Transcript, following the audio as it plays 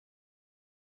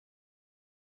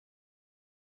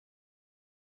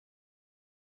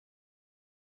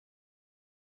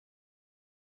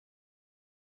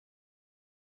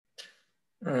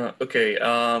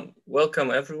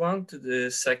Welcome everyone to the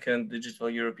second Digital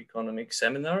Europe Economic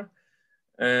Seminar.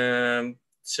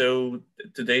 So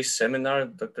today's seminar,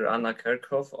 Dr. Anna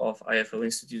Kerkhof of IFL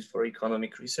Institute for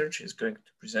Economic Research is going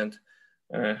to present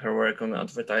her work on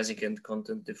advertising and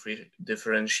content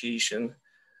differentiation.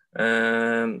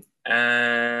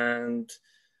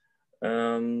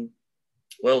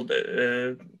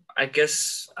 I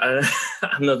guess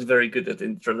I'm not very good at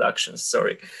introductions,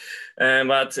 sorry.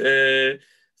 But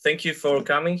thank you for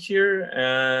coming here,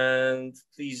 and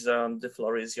please, the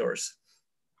floor is yours.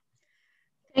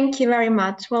 Thank you very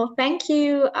much. Well, thank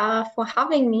you for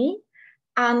having me.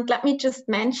 And let me just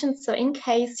mention, so in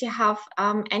case you have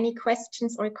any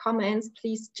questions or comments,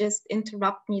 please just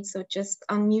interrupt me. So just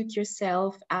unmute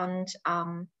yourself and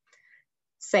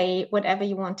say whatever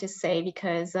you want to say,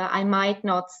 because I might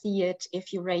not see it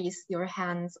if you raise your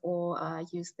hands or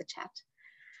use the chat.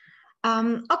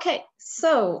 Okay,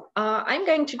 so I'm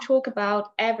going to talk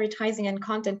about advertising and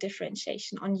content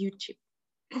differentiation on YouTube.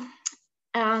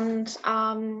 And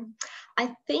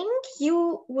I think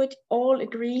you would all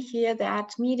agree here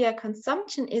that media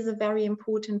consumption is a very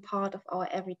important part of our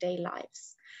everyday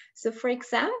lives. So for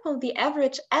example, the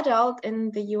average adult in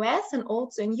the US and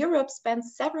also in Europe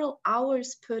spends several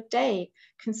hours per day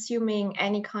consuming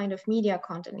any kind of media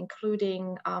content,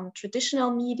 including traditional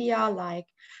media like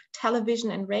television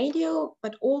and radio,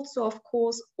 but also, of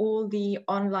course, all the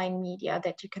online media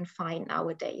that you can find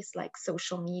nowadays, like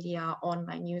social media,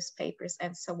 online newspapers,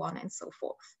 and so on and so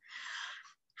forth.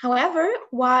 However,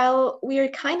 while we are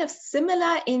kind of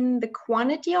similar in the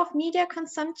quantity of media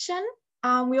consumption,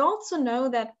 we also know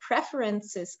that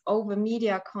preferences over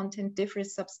media content differ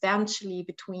substantially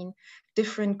between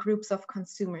different groups of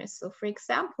consumers. So for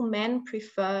example, men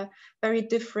prefer very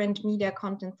different media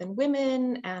content than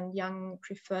women, and young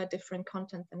prefer different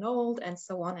content than old, and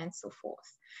so on and so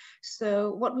forth.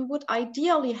 So what we would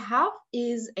ideally have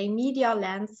is a media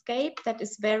landscape that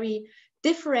is very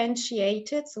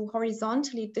differentiated, so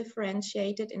horizontally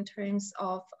differentiated in terms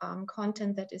of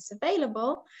content that is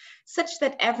available, such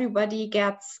that everybody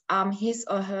gets his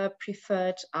or her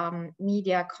preferred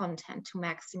media content to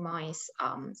maximize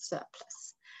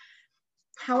surplus.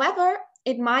 However,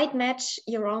 it might match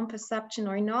your own perception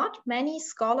or not. Many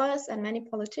scholars and many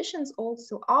politicians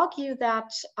also argue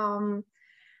that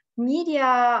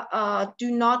media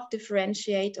do not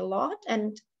differentiate a lot,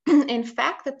 and in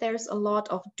fact that there's a lot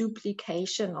of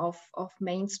duplication of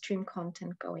mainstream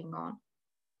content going on,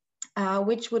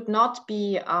 which would not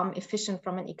be efficient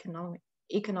from an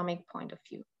economic point of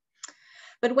view.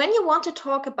 But when you want to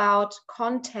talk about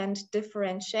content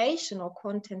differentiation or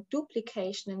content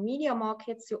duplication in media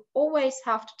markets, you always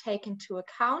have to take into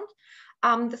account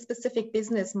the specific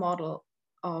business model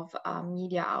of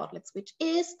media outlets, which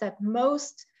is that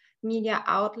most media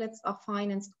outlets are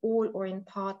financed all or in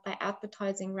part by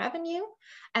advertising revenue,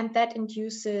 and that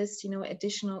induces,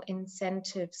 additional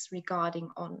incentives regarding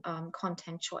on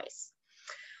content choice.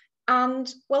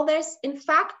 And well, there's in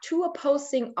fact two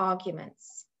opposing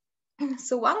arguments.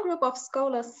 So one group of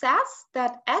scholars says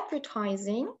that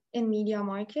advertising in media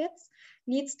markets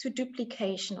leads to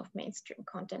duplication of mainstream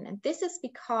content, and this is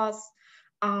because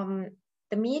the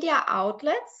media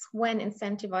outlets, when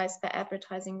incentivized by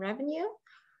advertising revenue,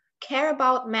 care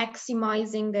about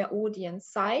maximizing their audience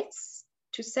size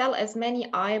to sell as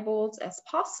many eyeballs as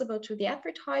possible to the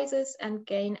advertisers and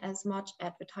gain as much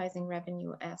advertising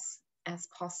revenue as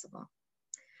possible.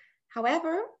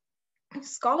 However,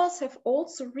 scholars have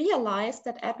also realized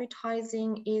that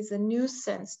advertising is a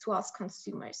nuisance to us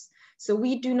consumers. So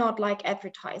we do not like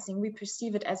advertising. We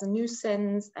perceive it as a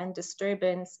nuisance and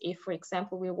disturbance if, for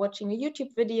example, we're watching a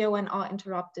YouTube video and are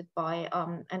interrupted by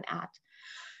an ad.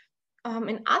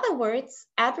 In other words,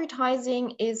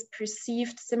 advertising is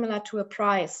perceived similar to a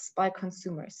price by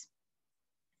consumers.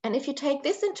 And if you take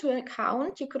this into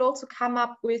account, you could also come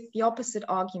up with the opposite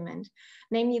argument,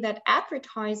 namely that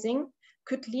advertising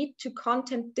could lead to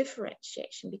content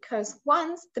differentiation, because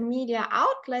once the media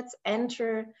outlets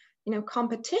enter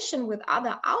competition with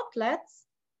other outlets,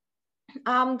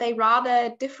 they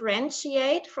rather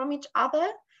differentiate from each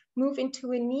other, move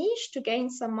into a niche to gain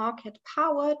some market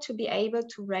power to be able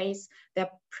to raise their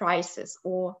prices,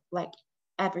 or like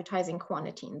advertising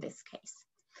quantity in this case.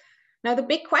 Now, the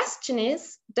big question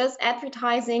is, does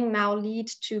advertising now lead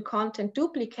to content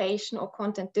duplication or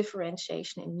content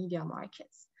differentiation in media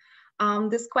markets?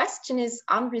 This question is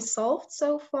unresolved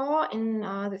so far in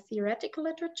the theoretical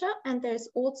literature, and there's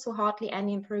also hardly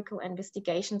any empirical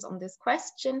investigations on this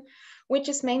question, which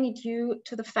is mainly due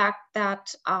to the fact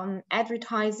that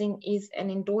advertising is an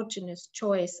endogenous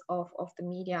choice of the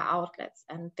media outlets,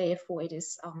 and therefore it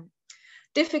is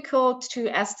difficult to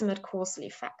estimate causal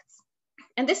effects.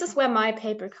 And this is where my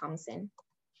paper comes in.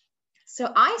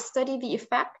 So I study the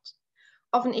effect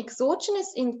of an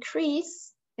exogenous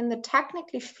increase in the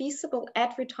technically feasible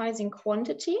advertising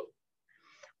quantity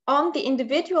on the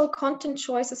individual content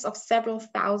choices of several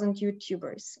thousand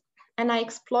YouTubers. And I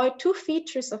exploit two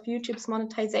features of YouTube's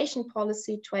monetization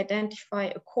policy to identify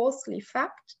a causal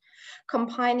effect,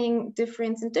 combining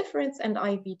difference in difference and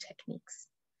IV techniques.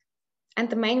 And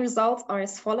the main results are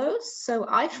as follows. So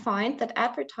I find that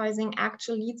advertising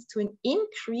actually leads to an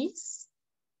increase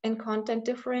in content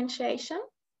differentiation.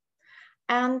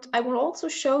 And I will also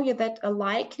show you that a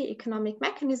likely economic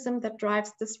mechanism that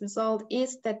drives this result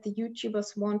is that the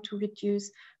YouTubers want to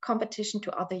reduce competition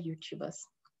to other YouTubers.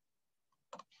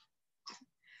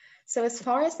 So as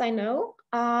far as I know,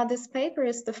 this paper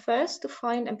is the first to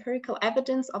find empirical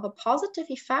evidence of a positive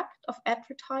effect of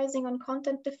advertising on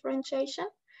content differentiation,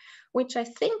 which I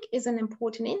think is an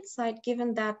important insight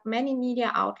given that many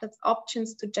media outlets'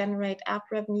 options to generate ad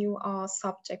revenue are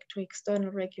subject to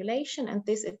external regulation, and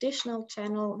this additional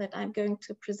channel that I'm going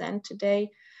to present today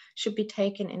should be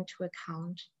taken into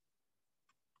account.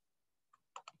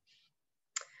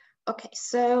 Okay,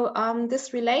 so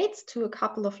this relates to a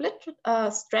couple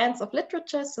of strands of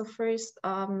literature. So first,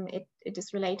 it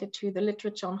is related to the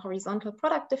literature on horizontal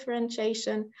product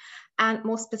differentiation, and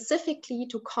more specifically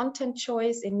to content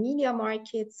choice in media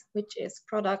markets, which is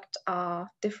product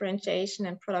differentiation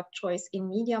and product choice in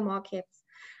media markets.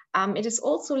 It is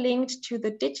also linked to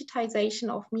the digitization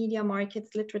of media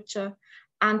markets literature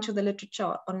and to the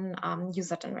literature on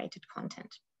user-generated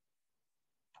content.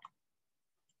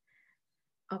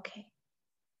 Okay,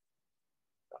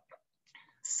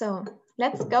 so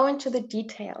let's go into the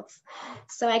details.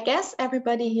 So I guess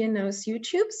everybody here knows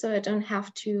YouTube, so I don't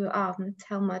have to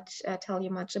tell you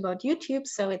much about YouTube.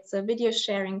 So it's a video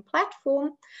sharing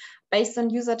platform based on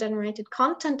user-generated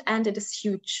content, and it is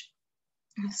huge.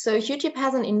 So YouTube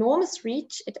has an enormous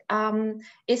reach. It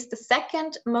is the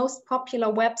second most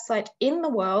popular website in the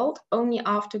world, only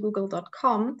after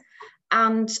google.com.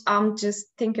 And just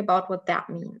think about what that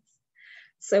means.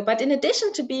 So, but in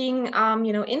addition to being,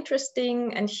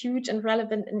 interesting and huge and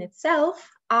relevant in itself,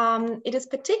 it is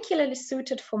particularly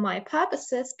suited for my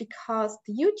purposes because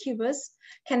the YouTubers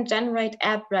can generate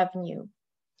ad revenue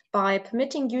by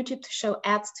permitting YouTube to show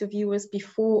ads to viewers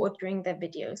before or during their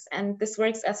videos. And this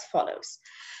works as follows.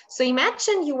 So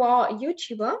imagine you are a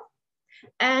YouTuber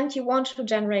and you want to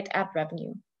generate ad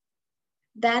revenue.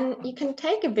 Then you can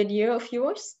take a video of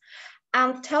yours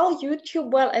and tell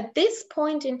YouTube, well, at this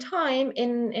point in time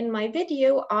in my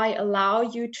video, I allow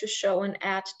you to show an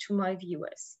ad to my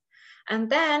viewers. And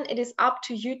then it is up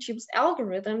to YouTube's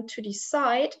algorithm to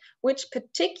decide which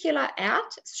particular ad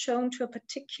is shown to a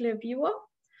particular viewer,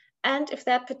 and if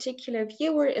that particular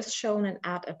viewer is shown an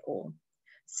ad at all.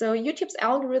 So YouTube's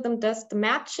algorithm does the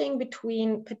matching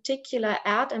between particular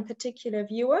ad and particular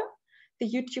viewer. The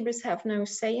YouTubers have no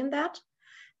say in that.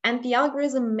 And the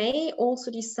algorithm may also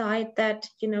decide that,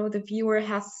 the viewer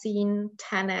has seen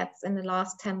 10 ads in the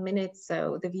last 10 minutes,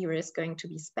 so the viewer is going to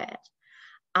be spared.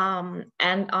 And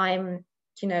I'm,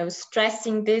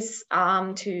 stressing this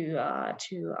I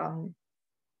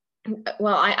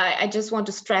just want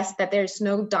to stress that there's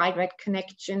no direct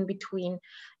connection between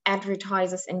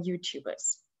advertisers and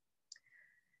YouTubers.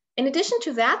 In addition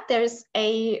to that, there's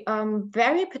a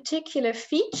very particular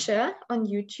feature on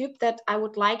YouTube that I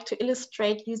would like to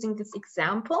illustrate using this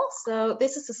example. So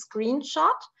this is a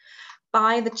screenshot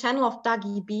by the channel of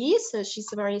Dagi B. So she's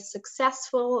a very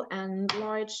successful and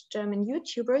large German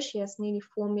YouTuber. She has nearly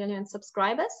 4 million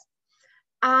subscribers.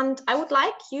 And I would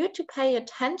like you to pay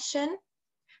attention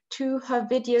to her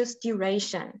video's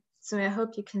duration. So I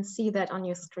hope you can see that on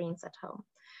your screens at home.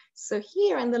 So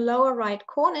here in the lower right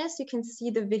corners, you can see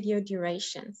the video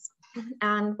durations.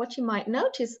 And what you might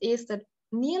notice is that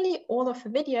nearly all of the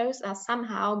videos are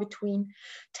somehow between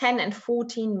 10 and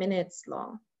 14 minutes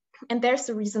long. And there's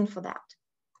a reason for that.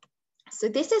 So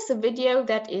this is a video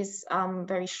that is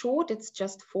very short. It's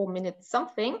just 4 minutes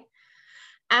something.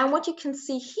 And what you can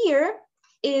see here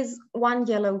is one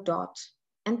yellow dot.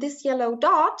 And this yellow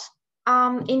dot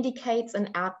indicates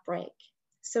an ad break.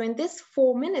 So in this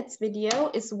 4 minutes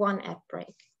video is one ad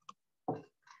break.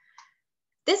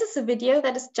 This is a video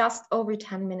that is just over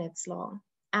 10 minutes long.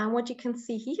 And what you can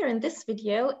see here in this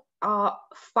video are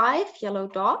 5 yellow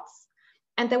dots.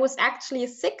 And there was actually a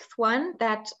 6th one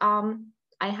that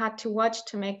I had to watch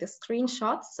to make the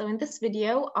screenshots. So in this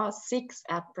video are 6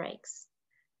 ad breaks.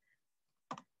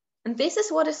 And this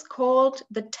is what is called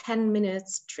the 10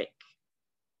 minutes trick.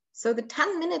 So the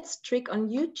 10 minutes trick on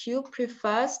YouTube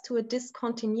refers to a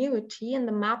discontinuity in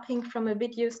the mapping from a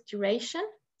video's duration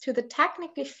to the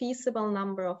technically feasible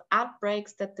number of ad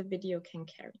breaks that the video can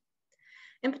carry.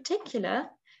 In particular,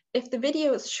 if the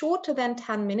video is shorter than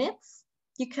 10 minutes,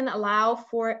 you can allow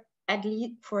for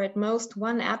at most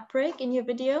one ad break in your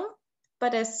video.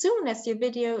 But as soon as your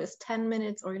video is 10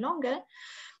 minutes or longer,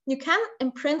 you can,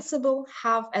 in principle,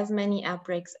 have as many ad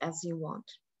breaks as you want.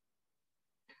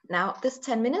 Now, this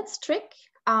 10 minutes trick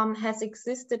has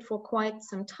existed for quite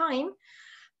some time,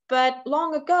 but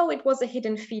long ago it was a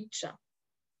hidden feature.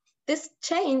 This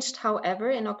changed, however,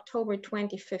 in October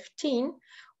 2015,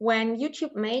 when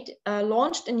YouTube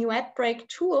launched a new ad break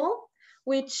tool,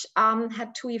 which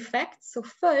had two effects. So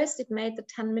first, it made the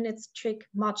 10 minutes trick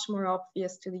much more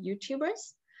obvious to the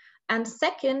YouTubers. And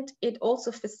second, it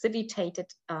also facilitated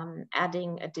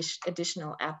adding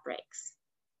additional ad breaks.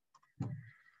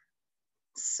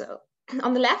 So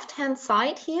on the left-hand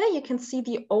side here, you can see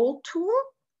the old tool,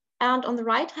 and on the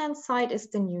right-hand side is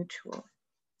the new tool.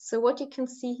 So what you can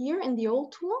see here in the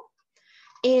old tool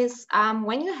is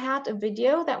when you had a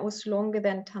video that was longer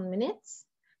than 10 minutes,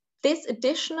 this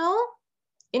additional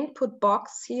input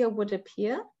box here would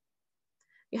appear.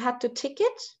 You had to tick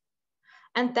it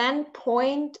and then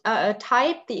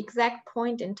type the exact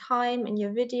point in time in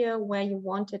your video where you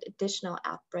wanted additional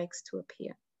ad breaks to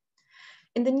appear.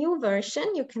 In the new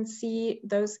version, you can see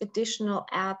those additional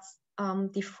ads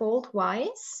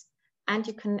default-wise, and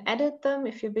you can edit them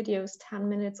if your video is 10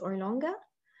 minutes or longer.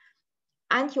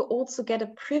 And you also get a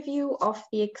preview of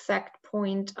the exact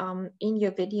point in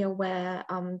your video where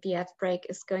the ad break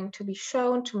is going to be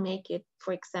shown to make it,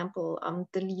 for example,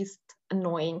 the least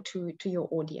annoying to your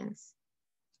audience.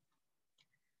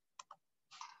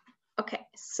 Okay,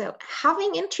 so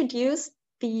having introduced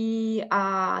the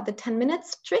 10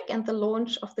 minutes trick and the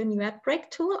launch of the new ad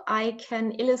break tool, I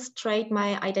can illustrate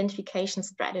my identification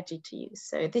strategy to you.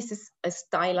 So this is a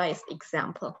stylized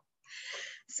example.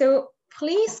 So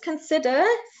please consider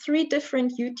 3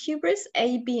 different YouTubers,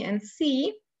 A, B, and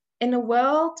C, in a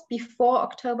world before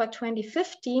October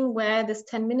 2015, where this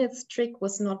 10 minutes trick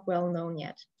was not well known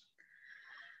yet.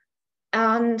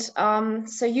 And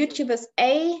so YouTubers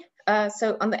A,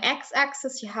 so on the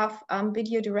x-axis you have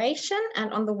video duration,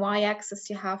 and on the y-axis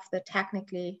you have the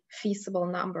technically feasible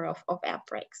number of ad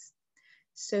breaks.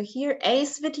 So here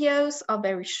A's videos are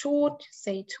very short,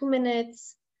 say 2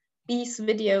 minutes, B's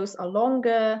videos are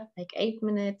longer, like 8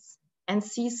 minutes, and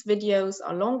C's videos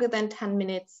are longer than 10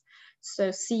 minutes.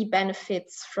 So C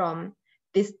benefits from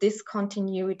this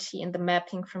discontinuity in the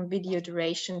mapping from video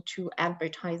duration to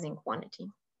advertising quantity.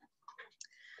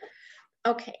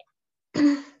 Okay,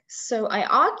 so I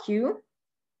argue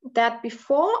that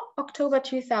before October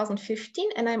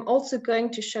 2015, and I'm also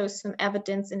going to show some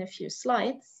evidence in a few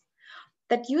slides,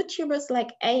 that YouTubers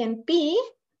like A and B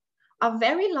are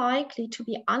very likely to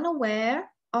be unaware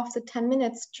of the 10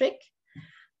 minutes trick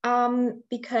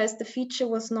because the feature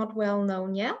was not well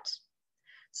known yet.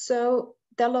 So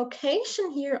the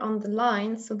location here on the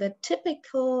line, so the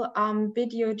typical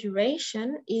video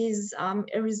duration is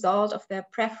a result of their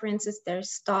preferences, their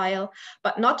style,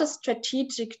 but not a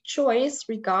strategic choice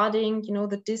regarding,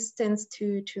 the distance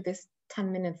to this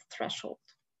 10 minutes threshold.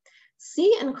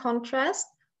 C, in contrast,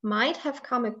 might have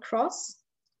come across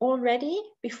already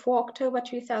before October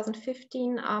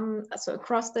 2015, so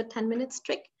across the 10 minutes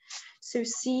trick. So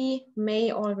C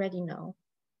may already know.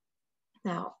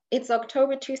 Now, it's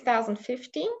October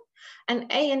 2015,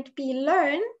 and A and B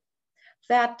learn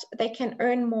that they can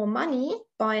earn more money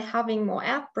by having more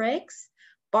ad breaks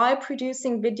by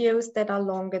producing videos that are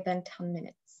longer than 10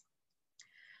 minutes.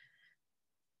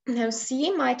 Now,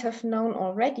 C might have known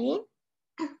already,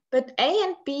 but A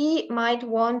and B might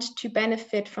want to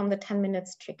benefit from the 10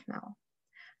 minutes trick now.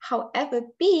 However,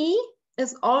 B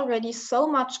is already so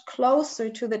much closer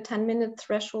to the 10-minute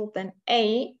threshold than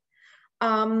A,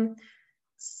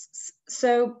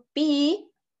 so B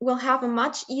will have a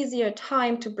much easier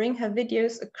time to bring her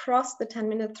videos across the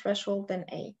 10-minute threshold than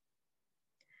A.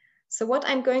 So what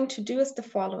I'm going to do is the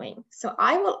following. So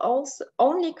I will also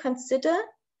only consider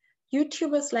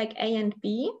YouTubers like A and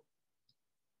B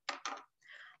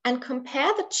and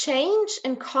compare the change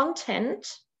in content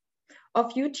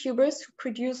of YouTubers who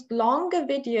produced longer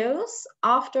videos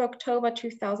after October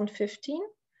 2015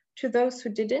 to those who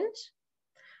didn't.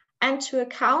 And to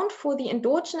account for the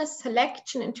endogenous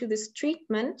selection into this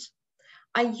treatment,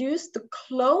 I used the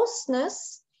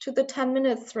closeness to the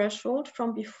 10-minute threshold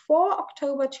from before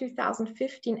October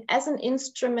 2015 as an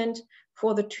instrument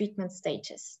for the treatment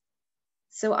status.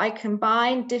 So I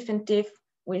combine diff and diff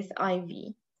with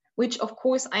IV. which of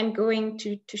course I'm going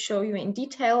to show you in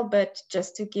detail, but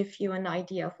just to give you an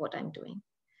idea of what I'm doing.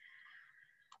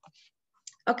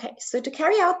 Okay, so to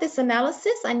carry out this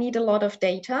analysis, I need a lot of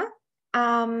data.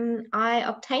 I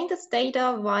obtained this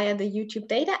data via the YouTube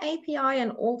data API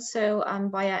and also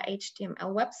via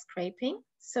HTML web scraping.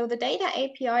 So the data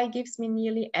API gives me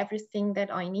nearly everything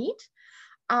that I need.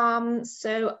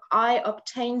 So I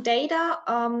obtained data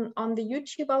on the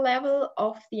YouTuber level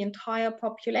of the entire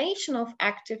population of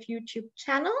active YouTube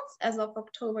channels as of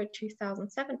October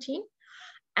 2017.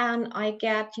 And I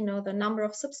get, the number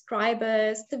of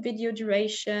subscribers, the video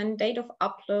duration, date of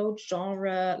upload,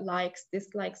 genre, likes,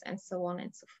 dislikes, and so on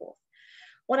and so forth.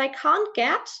 What I can't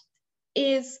get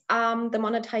is the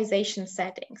monetization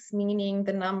settings, meaning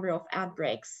the number of ad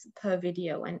breaks per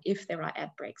video and if there are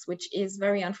ad breaks, which is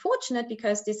very unfortunate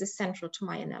because this is central to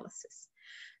my analysis.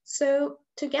 So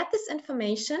to get this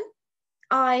information,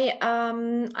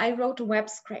 I wrote a web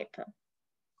scraper.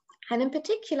 And in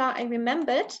particular, I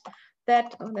remembered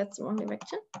that, oh, that's the wrong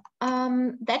direction,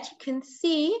 that you can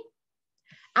see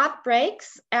ad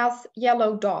breaks as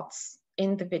yellow dots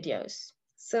in the videos.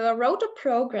 So I wrote a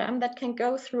program that can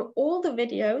go through all the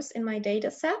videos in my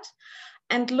data set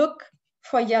and look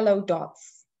for yellow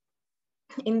dots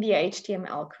in the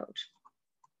HTML code.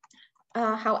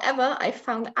 However, I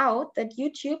found out that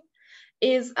YouTube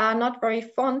is not very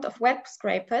fond of web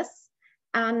scrapers.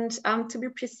 And to be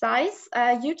precise,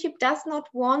 YouTube does not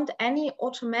want any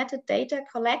automated data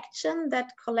collection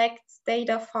that collects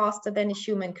data faster than a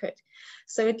human could.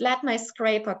 So it let my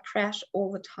scraper crash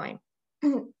all the time.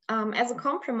 As a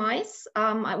compromise,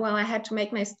 I had to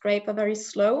make my scraper very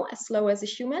slow as a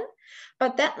human,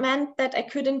 but that meant that I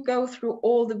couldn't go through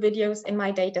all the videos in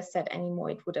my data set anymore.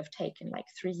 It would have taken like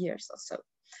 3 years or so.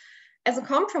 As a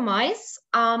compromise,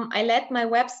 I let my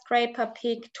web scraper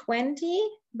pick 20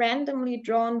 randomly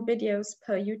drawn videos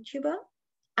per YouTuber.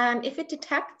 And if it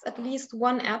detects at least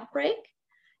one ad break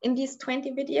in these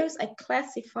 20 videos, I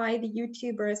classify the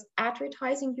YouTuber as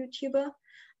advertising YouTuber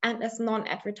and as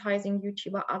non-advertising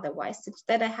YouTuber otherwise, such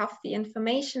that I have the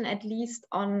information at least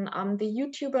on the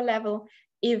YouTuber level,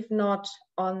 if not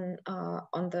on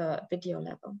the video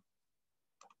level.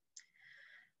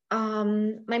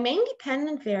 My main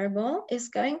dependent variable is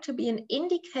going to be an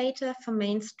indicator for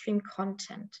mainstream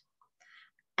content.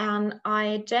 And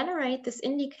I generate this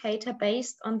indicator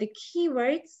based on the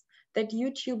keywords that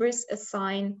YouTubers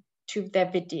assign to their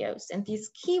videos. And these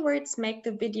keywords make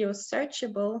the video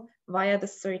searchable via the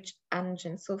search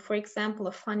engine. So for example,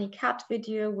 a funny cat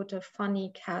video with a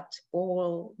funny cat,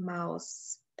 ball,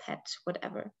 mouse, pet,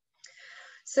 whatever.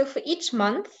 So for each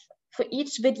month, for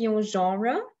each video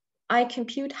genre, I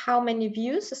compute how many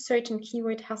views a certain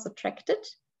keyword has attracted,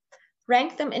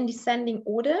 rank them in descending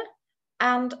order,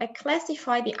 and I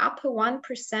classify the upper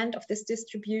 1% of this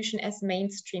distribution as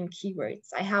mainstream keywords.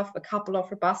 I have a couple of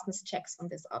robustness checks on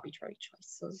this arbitrary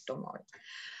choice, so don't worry.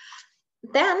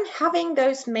 Then, having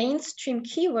those mainstream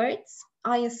keywords,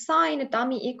 I assign a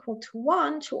dummy equal to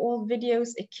 1 to all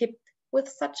videos equipped with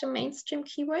such a mainstream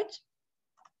keyword.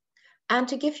 And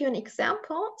to give you an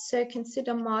example, so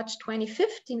consider March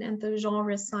 2015 and the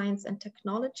genre science and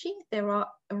technology. There are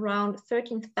around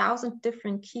 13,000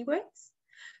 different keywords.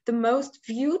 The most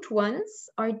viewed ones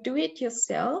are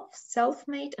do-it-yourself,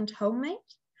 self-made, and homemade.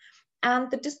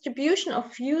 And the distribution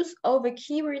of views over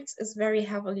keywords is very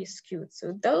heavily skewed.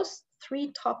 So those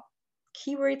 3 top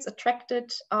keywords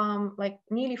attracted like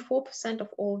nearly 4% of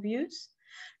all views.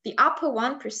 The upper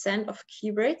 1% of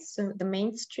keywords, so the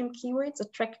mainstream keywords,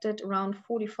 attracted around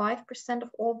 45% of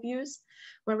all views,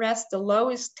 whereas the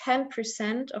lowest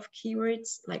 10% of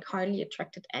keywords like hardly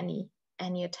attracted any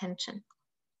attention.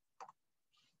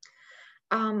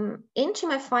 Into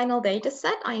my final data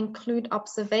set, I include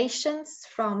observations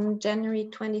from January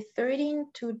 2013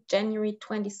 to January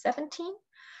 2017.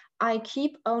 I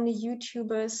keep only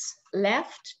YouTubers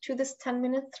left to this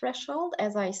 10-minute threshold,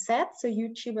 as I said, so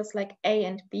YouTubers like A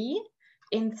and B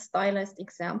in the stylized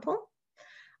example,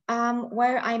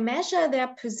 where I measure their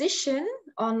position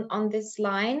on this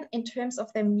line in terms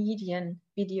of their median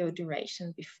video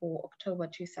duration before October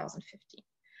 2015.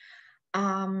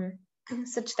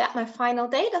 Such that my final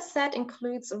data set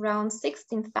includes around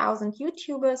 16,000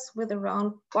 YouTubers with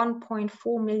around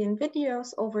 1.4 million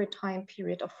videos over a time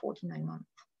period of 49 months.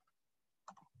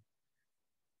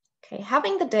 Okay,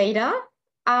 having the data,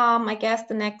 I guess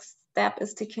the next step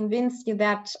is to convince you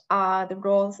that the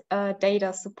raw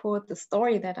data support the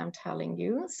story that I'm telling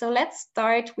you. So let's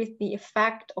start with the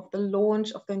effect of the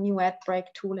launch of the new ad break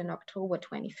tool in October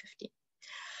 2015.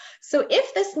 So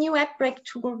if this new ad break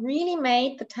tool really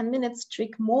made the 10 minutes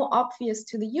trick more obvious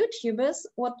to the YouTubers,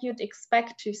 what you'd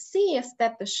expect to see is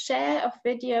that the share of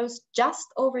videos just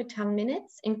over 10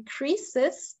 minutes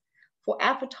increases for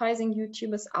advertising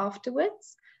YouTubers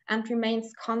afterwards and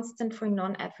remains constant for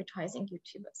non-advertising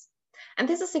YouTubers. And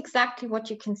this is exactly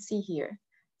what you can see here.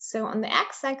 So on the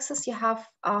x-axis, you have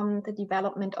the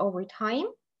development over time.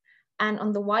 And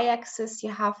on the y-axis, you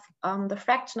have the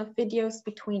fraction of videos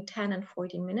between 10 and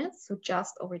 14 minutes, so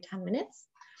just over 10 minutes.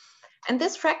 And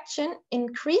this fraction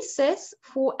increases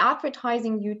for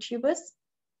advertising YouTubers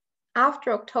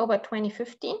after October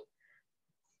 2015,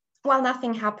 while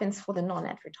nothing happens for the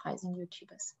non-advertising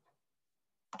YouTubers.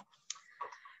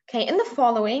 Okay, in the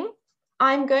following,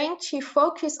 I'm going to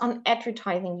focus on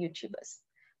advertising YouTubers,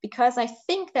 because I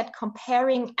think that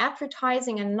comparing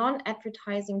advertising and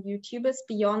non-advertising YouTubers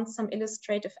beyond some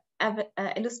illustrative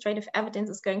evidence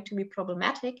is going to be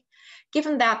problematic,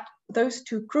 given that those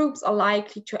two groups are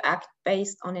likely to act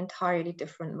based on entirely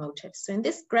different motives. So in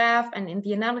this graph and in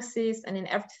the analysis and in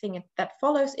everything that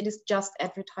follows, it is just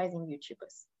advertising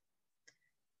YouTubers.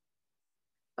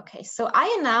 Okay, so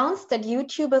I announced that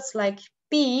YouTubers like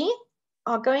B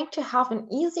are going to have an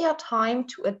easier time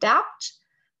to adapt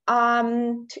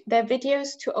their videos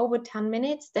to over 10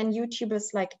 minutes than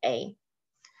YouTubers like A.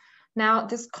 Now,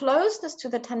 this closeness to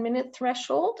the 10-minute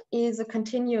threshold is a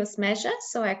continuous measure,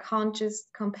 so I can't just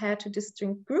compare to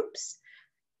distinct groups.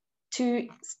 To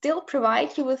still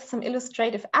provide you with some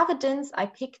illustrative evidence, I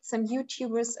picked some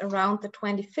YouTubers around the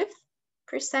 25th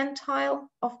percentile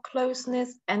of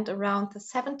closeness and around the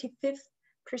 75th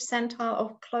percentile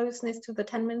of closeness to the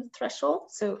 10-minute threshold.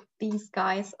 So these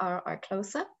guys are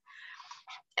closer.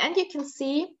 And you can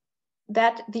see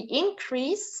that the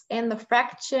increase in the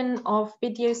fraction of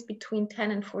videos between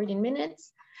 10 and 14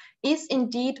 minutes is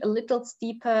indeed a little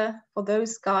steeper for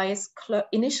those guys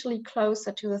initially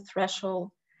closer to the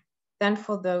threshold than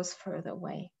for those further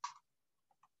away.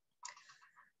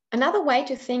 Another way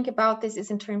to think about this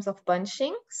is in terms of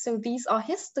bunching. So these are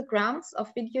histograms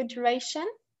of video duration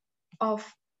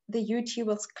of the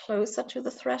YouTubers closer to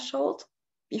the threshold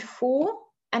before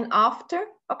and after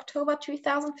October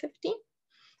 2015.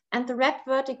 And the red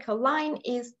vertical line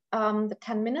is the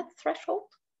 10-minute threshold.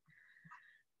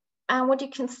 And what you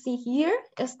can see here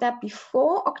is that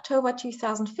before October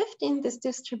 2015, this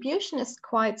distribution is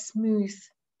quite smooth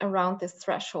around this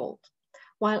threshold.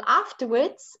 While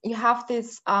afterwards, you have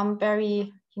this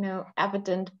very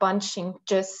evident bunching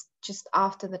just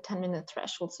after the 10-minute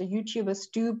threshold. So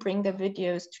YouTubers do bring their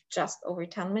videos to just over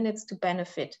 10 minutes to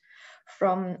benefit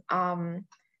from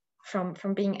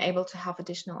being able to have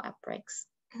additional ad breaks.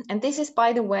 And this is,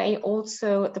 by the way,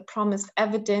 also the promised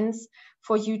evidence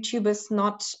for YouTubers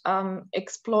not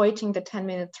exploiting the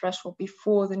 10-minute threshold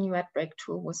before the new ad break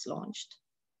tool was launched.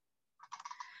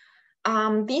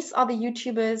 These are the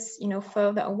YouTubers,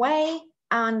 further away,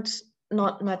 and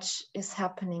not much is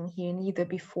happening here, neither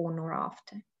before nor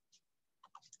after.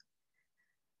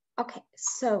 Okay,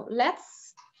 so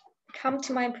let's come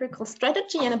to my empirical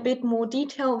strategy in a bit more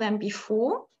detail than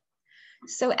before.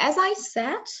 So as I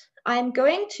said, I'm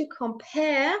going to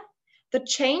compare the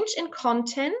change in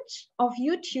content of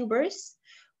YouTubers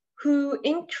who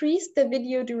increased the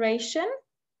video duration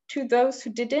to those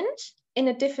who didn't in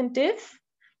a different diff,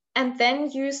 and then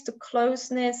use the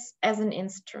closeness as an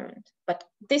instrument. But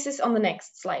this is on the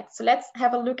next slide. So let's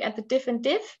have a look at the different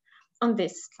diff on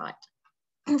this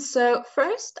slide. So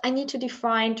first, I need to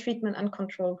define treatment and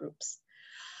control groups.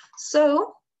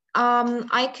 So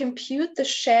I compute the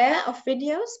share of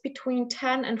videos between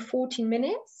 10 and 14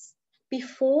 minutes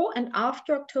before and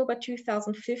after October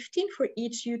 2015 for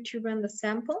each YouTuber in the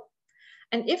sample.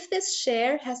 And if this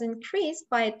share has increased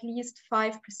by at least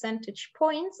 5 percentage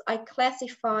points, I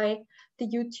classify the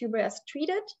YouTuber as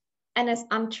treated and as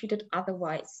untreated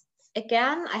otherwise.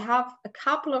 Again, I have a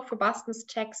couple of robustness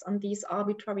checks on these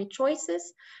arbitrary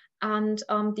choices, and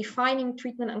defining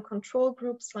treatment and control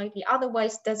groups slightly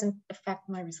otherwise doesn't affect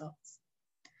my results.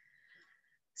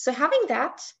 So having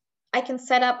that, I can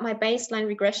set up my baseline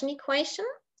regression equation,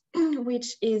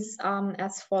 which is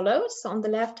as follows. So on the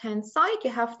left-hand side, you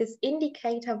have this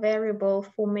indicator variable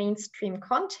for mainstream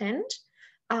content,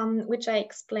 which I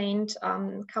explained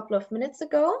a couple of minutes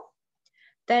ago.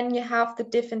 Then you have the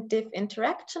diff and diff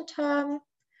interaction term,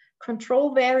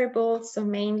 control variables, so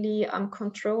mainly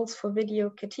controls for video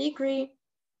category,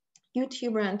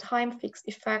 YouTuber and time fixed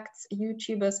effects,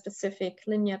 YouTuber specific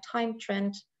linear time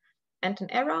trend, and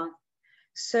an error.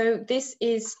 So this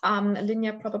is a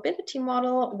linear probability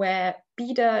model where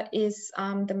beta is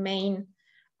the main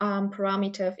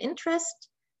parameter of interest.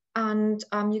 And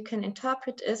you can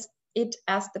interpret it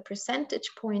as the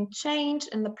percentage point change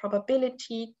in the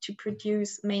probability to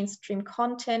produce mainstream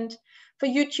content for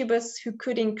YouTubers who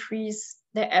could increase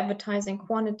their advertising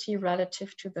quantity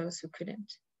relative to those who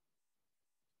couldn't.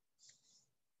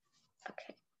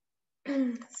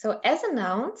 Okay, so as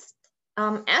announced,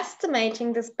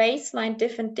 estimating this baseline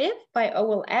diff and diff by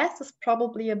OLS is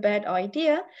probably a bad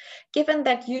idea, given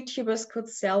that YouTubers could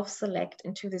self-select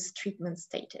into this treatment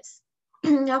status.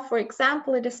 Now, for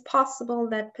example, it is possible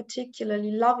that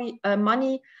particularly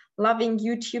money-loving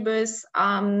YouTubers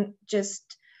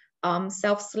just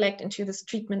self-select into this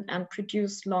treatment and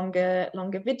produce longer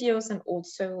videos and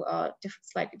also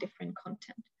slightly different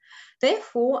content.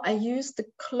 Therefore, I use the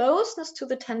closeness to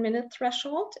the 10-minute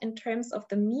threshold in terms of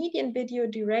the median video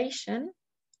duration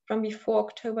from before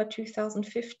October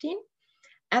 2015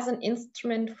 as an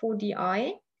instrument for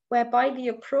DI, whereby the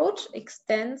approach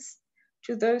extends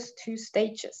to those two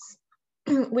stages,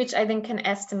 which I then can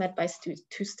estimate by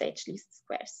two-stage least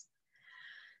squares.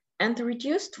 And the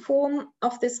reduced form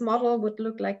of this model would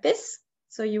look like this.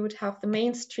 So you would have the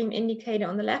mainstream indicator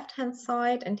on the left-hand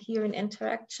side, and here an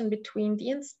interaction between the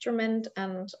instrument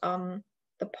and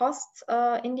the post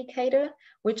indicator,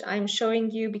 which I'm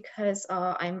showing you because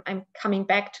I'm coming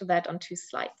back to that on 2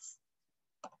 slides.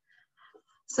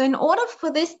 So in order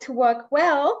for this to work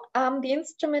well, the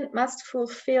instrument must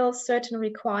fulfill certain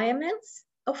requirements,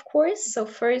 of course. So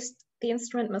first, the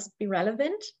instrument must be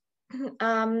relevant.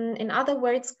 In other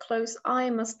words, close I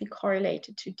must be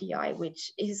correlated to DI,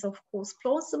 which is of course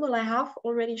plausible. I have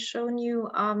already shown you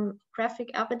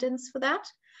graphic evidence for that.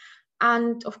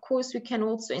 And of course, we can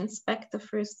also inspect the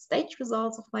first stage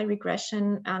results of my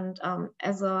regression. And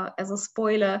as a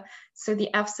spoiler, so the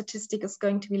F statistic is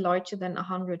going to be larger than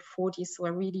 140. So I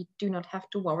really do not have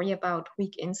to worry about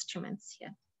weak instruments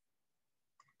here.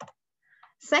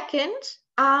 Second,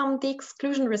 the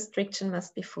exclusion restriction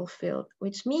must be fulfilled,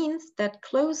 which means that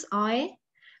close I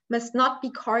must not be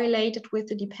correlated with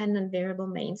the dependent variable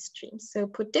mainstream. So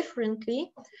put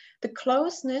differently, the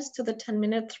closeness to the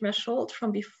 10-minute threshold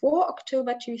from before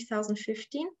October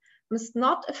 2015 must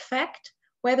not affect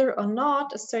whether or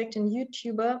not a certain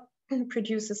YouTuber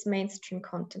produces mainstream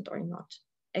content or not.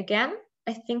 Again,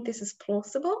 I think this is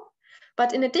plausible,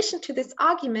 but in addition to this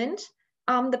argument,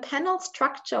 the panel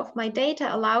structure of my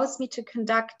data allows me to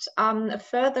conduct a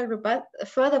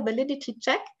further validity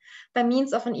check by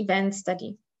means of an event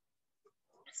study.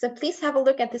 So please have a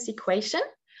look at this equation.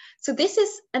 So this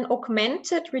is an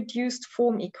augmented reduced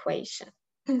form equation.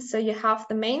 So you have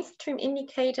the mainstream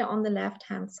indicator on the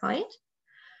left-hand side.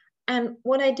 And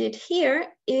what I did here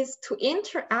is to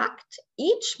interact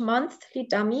each monthly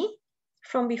dummy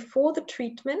from before the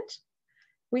treatment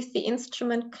with the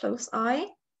instrument close I,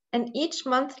 and each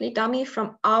monthly dummy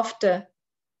from after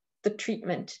the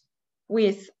treatment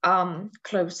with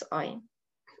close I.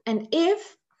 And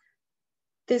if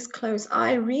this close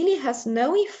I really has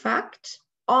no effect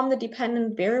on the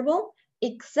dependent variable,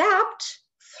 except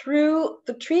through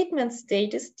the treatment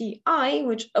status DI,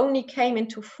 which only came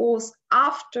into force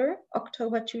after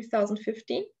October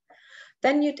 2015,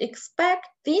 then you'd expect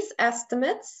these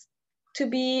estimates to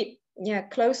be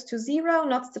close to 0,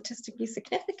 not statistically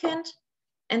significant,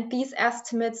 and these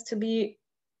estimates to be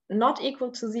not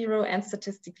equal to 0 and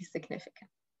statistically significant.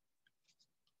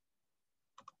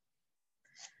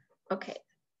 Okay.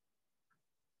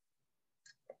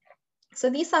 So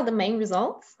these are the main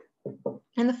results.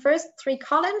 In the first 3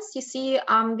 columns, you see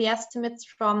the estimates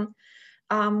from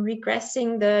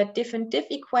regressing the diff and diff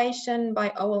equation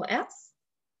by OLS.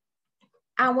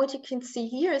 And what you can see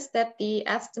here is that the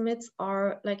estimates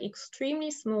are like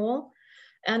extremely small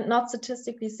and not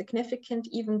statistically significant,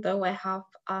 even though I have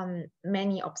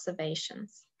many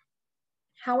observations.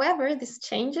 However, this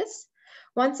changes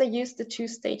once I use the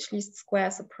two-stage least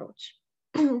squares approach.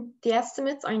 The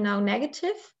estimates are now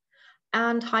negative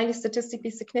and highly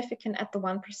statistically significant at the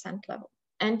 1% level.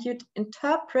 And you'd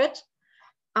interpret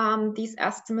these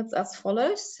estimates as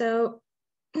follows. So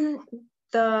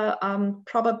the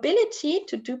probability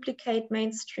to duplicate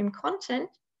mainstream content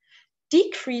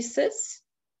decreases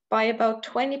by about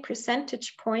 20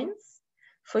 percentage points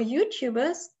for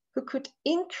YouTubers who could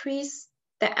increase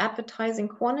their advertising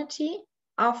quantity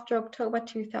after October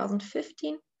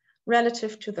 2015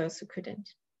 relative to those who couldn't.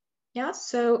 Yeah,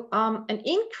 so an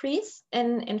increase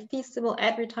in feasible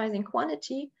advertising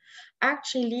quantity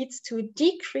actually leads to a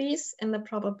decrease in the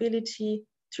probability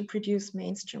to produce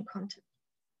mainstream content.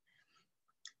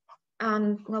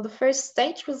 And well, the first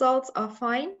stage results are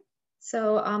fine.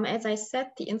 So as I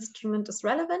said, the instrument is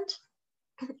relevant.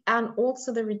 And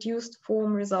also the reduced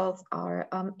form results are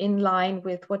in line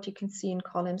with what you can see in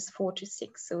columns 4 to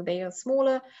 6. So they are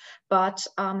smaller, but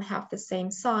have the same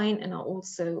sign and are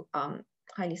also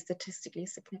highly statistically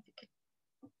significant.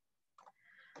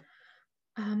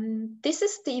 This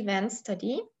is the event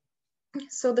study.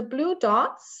 So the blue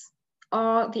dots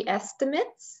are the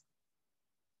estimates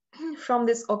from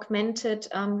this augmented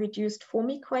reduced form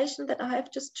equation that I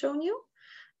have just shown you.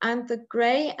 And the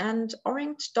gray and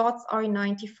orange dots are a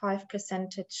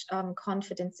 95%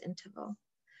 confidence interval.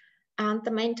 And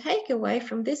the main takeaway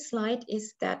from this slide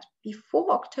is that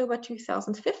before October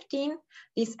 2015,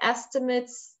 these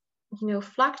estimates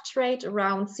fluctuate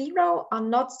around 0, are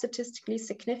not statistically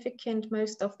significant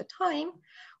most of the time,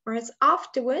 whereas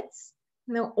afterwards,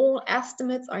 all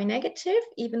estimates are negative,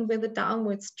 even with a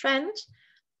downwards trend,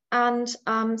 and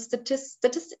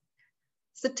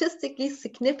statistically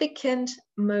significant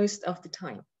most of the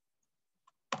time.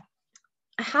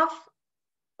 I have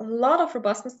a lot of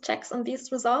robustness checks on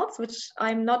these results, which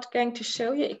I'm not going to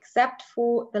show you except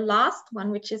for the last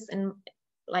one, which is in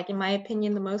my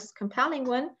opinion, the most compelling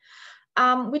one,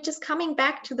 which is coming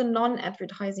back to the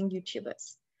non-advertising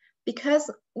YouTubers.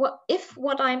 Because if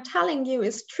what I'm telling you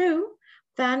is true,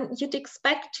 then you'd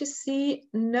expect to see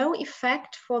no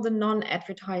effect for the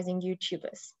non-advertising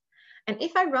YouTubers. And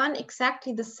if I run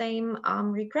exactly the same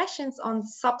regressions on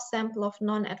subsample of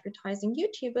non-advertising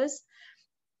YouTubers,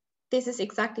 this is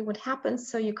exactly what happens,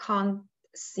 so you can't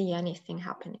see anything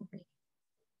happening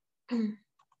really.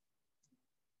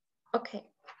 Okay,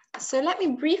 so let me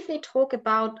briefly talk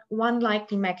about one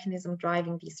likely mechanism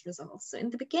driving these results. So in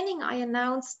the beginning, I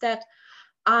announced that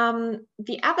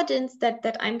the evidence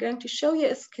that I'm going to show you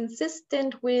is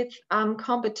consistent with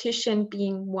competition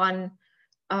being one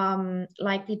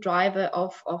likely driver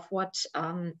of what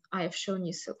I have shown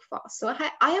you so far. So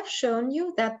I have shown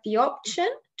you that the option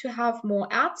to have more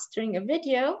ads during a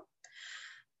video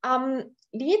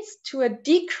leads to a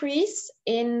decrease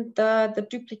in the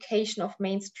duplication of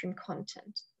mainstream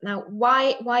content. Now,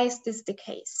 why is this the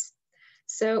case?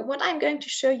 So what I'm going to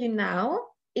show you now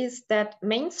is that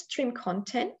mainstream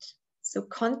content, so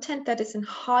content that is in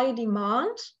high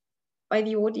demand by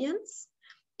the audience,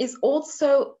 is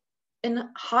also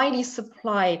highly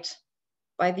supplied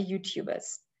by the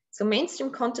YouTubers. So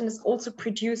mainstream content is also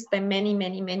produced by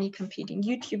many competing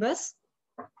YouTubers.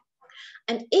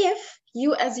 And if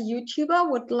you as a YouTuber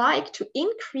would like to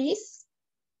increase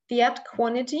the ad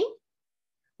quantity,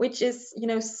 which is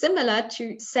similar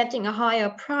to setting a higher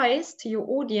price to your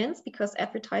audience because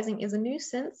advertising is a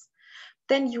nuisance,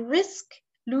 then you risk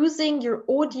losing your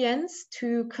audience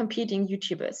to competing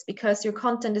YouTubers because your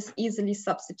content is easily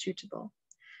substitutable.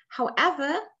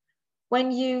 However,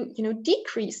 when you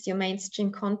decrease your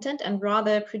mainstream content and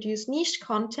rather produce niche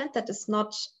content that is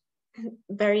not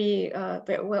very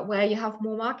where you have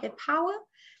more market power,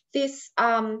 this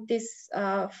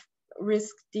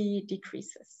risk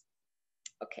decreases.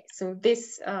 Okay, so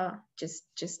this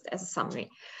just as a summary.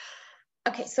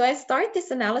 Okay, so I start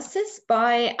this analysis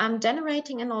by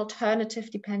generating an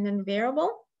alternative dependent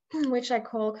variable, which I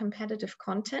call competitive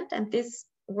content, and this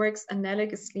works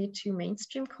analogously to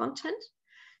mainstream content.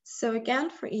 So again,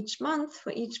 for each month,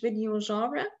 for each video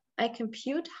genre, I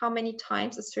compute how many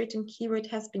times a certain keyword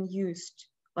has been used,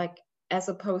 as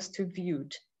opposed to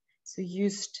viewed. So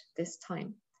used this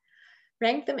time.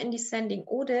 Rank them in descending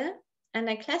order, and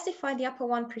I classify the upper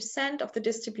 1% of the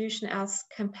distribution as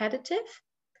competitive,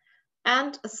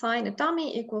 and assign a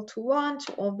dummy equal to 1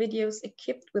 to all videos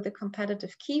equipped with a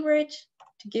competitive keyword.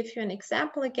 To give you an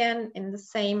example again, in the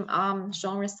same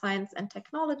genre science and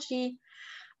technology,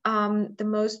 the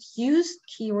most used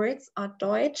keywords are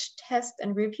Deutsch, test,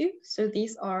 and review. So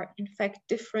these are in fact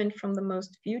different from the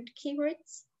most viewed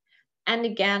keywords. And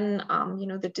again,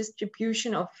 the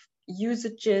distribution of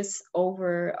usages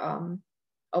over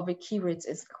keywords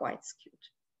is quite skewed.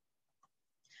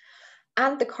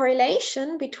 And the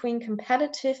correlation between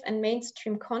competitive and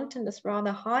mainstream content is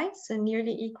rather high, so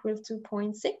nearly equal to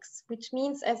 0.6, which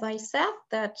means, as I said,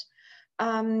 that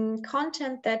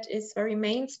content that is very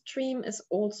mainstream is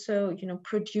also,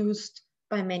 produced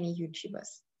by many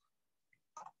YouTubers.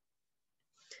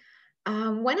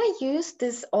 When I use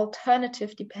this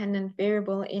alternative dependent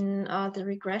variable in the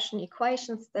regression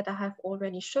equations that I have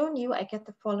already shown you, I get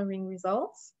the following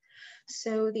results.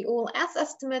 So the all S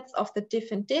estimates of the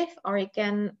diff and diff are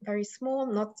again very small,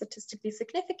 not statistically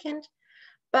significant,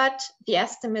 but the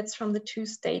estimates from the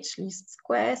two-stage least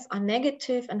squares are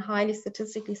negative and highly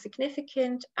statistically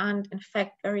significant, and in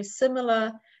fact very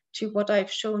similar to what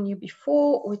I've shown you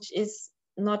before, which is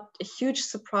not a huge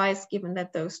surprise given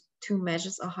that those two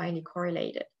measures are highly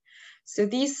correlated. So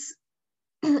these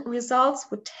results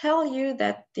would tell you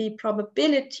that the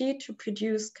probability to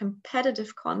produce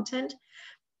competitive content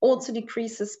also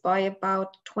decreases by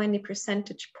about 20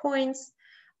 percentage points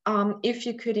if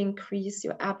you could increase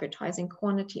your advertising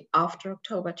quantity after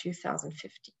October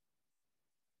 2015.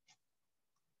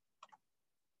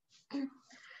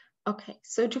 Okay,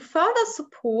 so to further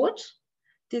support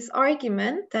this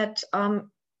argument that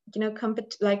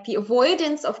like the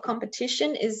avoidance of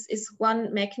competition is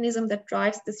one mechanism that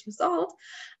drives this result,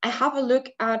 I have a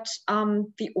look at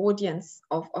the audience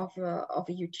of a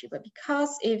YouTuber,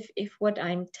 because if what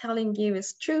I'm telling you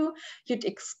is true, you'd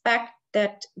expect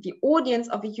that the audience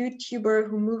of a YouTuber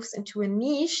who moves into a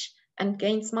niche and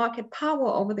gains market power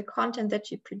over the content that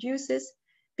he produces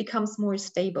becomes more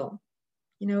stable.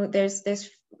 There's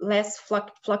less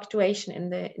fluctuation in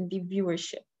the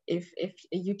viewership if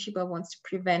a YouTuber wants to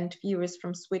prevent viewers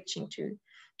from switching to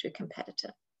a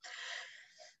competitor.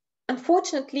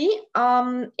 Unfortunately,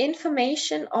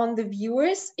 information on the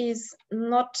viewers is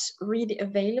not really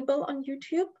available on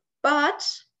YouTube, but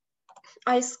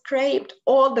I scraped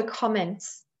all the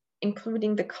comments,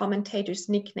 including the commentators'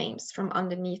 nicknames from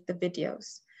underneath the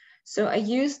videos. So I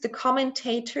used the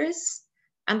commentators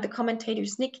and the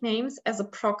commentators' nicknames as a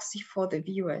proxy for the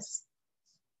viewers.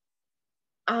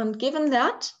 And given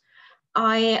that,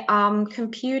 I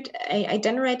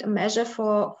generate a measure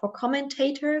for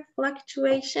commentator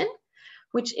fluctuation,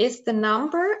 which is the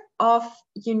number of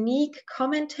unique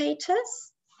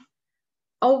commentators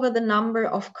over the number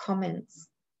of comments.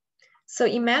 So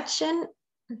imagine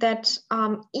that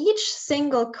each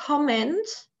single comment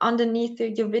underneath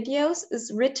your videos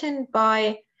is written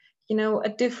by a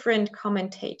different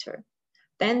commentator.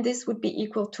 Then this would be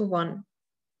equal to 1.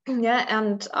 Yeah,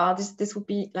 and this would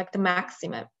be like the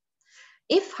maximum.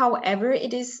 If, however,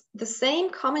 it is the same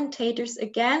commentators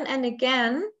again and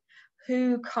again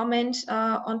who comment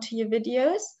onto your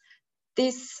videos,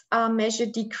 this measure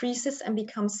decreases and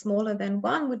becomes smaller than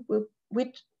 1,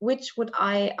 which would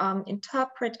I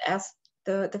interpret as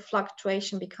the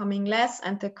fluctuation becoming less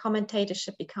and the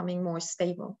commentatorship becoming more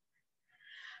stable.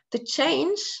 The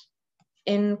change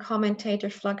in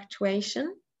commentator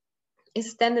fluctuation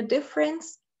is then the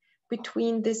difference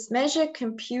between this measure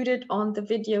computed on the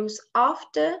videos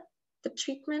after the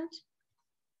treatment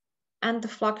and the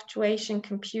fluctuation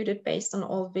computed based on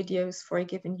all videos for a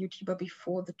given YouTuber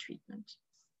before the treatment.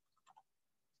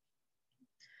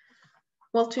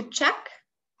 Well, to check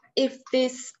if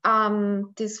this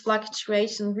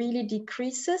fluctuation really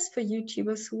decreases for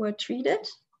YouTubers who are treated,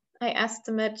 I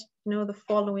estimate the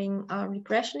following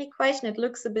regression equation. It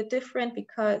looks a bit different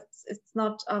because it's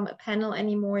not a panel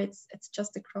anymore, it's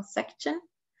just a cross-section.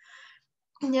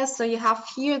 Yes, so you have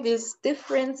here this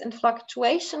difference in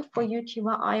fluctuation for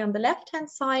YouTuber I on the left-hand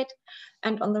side,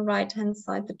 and on the right-hand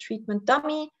side the treatment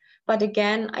dummy. But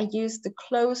again, I use the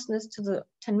closeness to the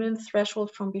 10 million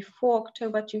threshold from before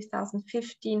October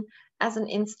 2015 as an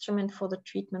instrument for the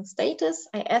treatment status.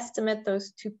 I estimate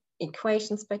those two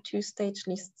equations by two-stage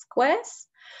least squares.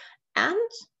 And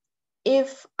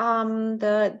if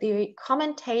the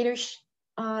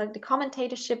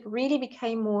commentatorship really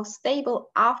became more stable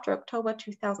after October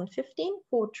 2015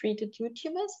 for treated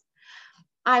YouTubers,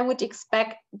 I would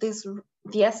expect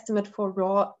the estimate for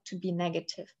raw to be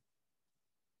negative.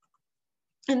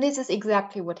 And this is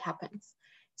exactly what happens.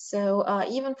 So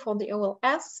even for the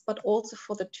OLS, but also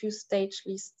for the two-stage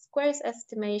least squares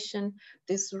estimation,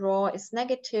 this raw is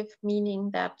negative,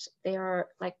 meaning that there are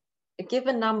like a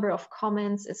given number of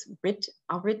comments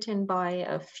are written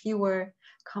by fewer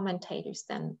commentators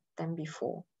than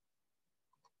before.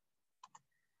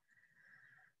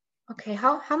 Okay,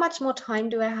 how much more time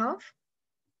do I have?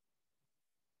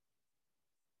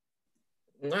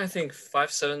 I think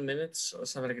 5-7 minutes or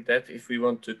something like that, if we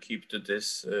want to keep to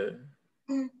this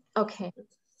okay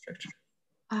structure.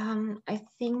 I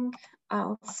think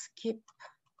I'll skip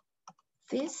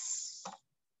this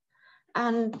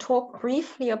and talk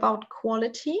briefly about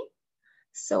quality.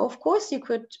 So of course you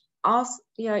could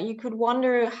you could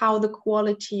wonder how the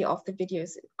quality of the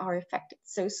videos are affected.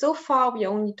 So far we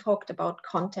only talked about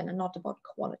content and not about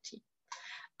quality.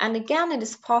 And again, it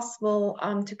is possible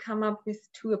to come up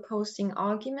with two opposing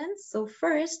arguments. So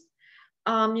first,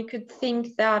 you could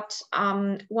think that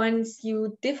once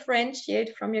you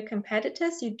differentiate from your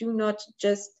competitors, you do not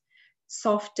just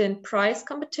soften price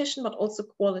competition, but also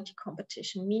quality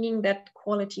competition, meaning that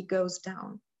quality goes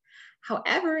down.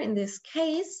 However, in this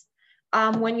case,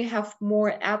 when you have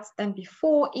more ads than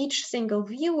before, each single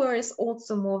viewer is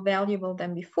also more valuable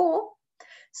than before.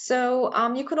 So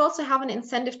you could also have an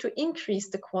incentive to increase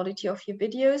the quality of your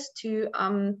videos to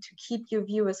keep your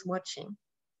viewers watching.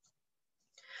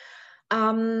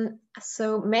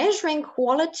 So measuring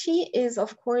quality is,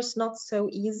 of course, not so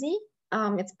easy.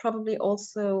 It's probably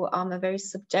also a very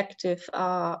subjective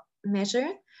measure.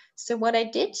 So what I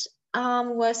did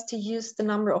was to use the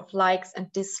number of likes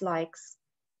and dislikes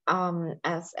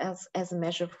as a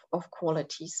measure of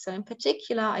quality. So in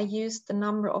particular, I used the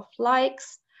number of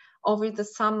likes over the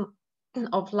sum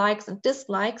of likes and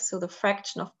dislikes, so the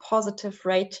fraction of positive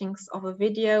ratings of a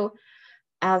video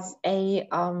as a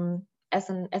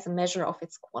measure of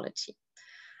its quality.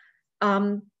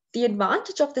 The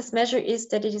advantage of this measure is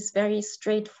that it is very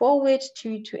straightforward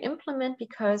to implement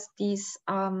because these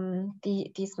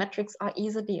metrics are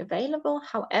easily available.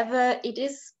 However, it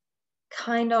is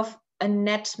kind of a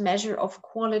net measure of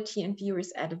quality and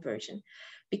viewers' aversion,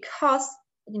 because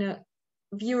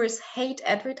viewers hate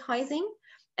advertising,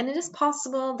 and it is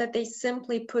possible that they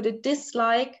simply put a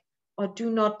dislike or do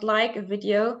not like a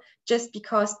video just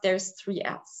because there's 3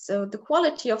 ads. So the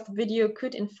quality of the video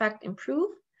could in fact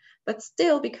improve, but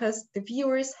still, because the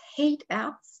viewers hate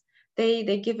ads,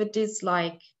 they give a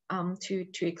dislike to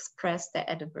express their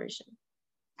ad aversion.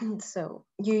 So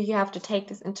you have to take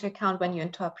this into account when you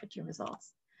interpret your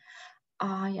results.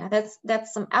 Yeah,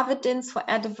 that's some evidence for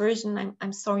ad aversion.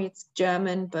 I'm sorry, it's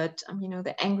German, but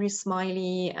the angry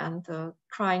smiley and the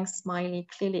crying smiley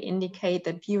clearly indicate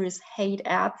that viewers hate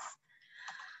ads.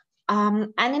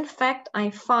 And in fact,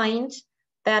 I find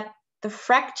that the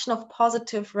fraction of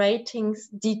positive ratings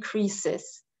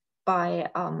decreases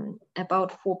by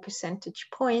about 4 percentage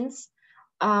points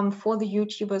for the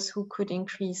YouTubers who could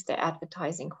increase their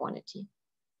advertising quantity,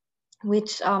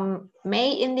 which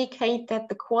may indicate that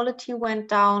the quality went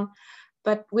down,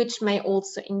 but which may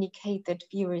also indicate that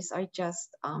viewers are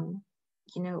just,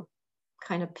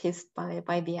 kind of pissed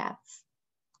by the ads.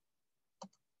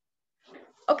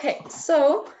 Okay,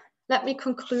 so let me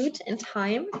conclude in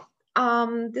time.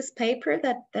 This paper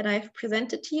that I've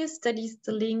presented to you studies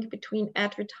the link between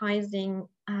advertising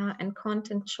and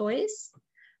content choice.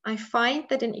 I find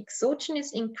that an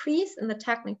exogenous increase in the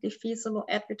technically feasible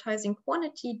advertising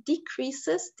quantity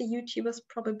decreases the YouTuber's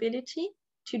probability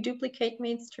to duplicate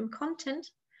mainstream content.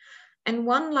 And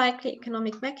one likely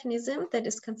economic mechanism that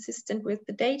is consistent with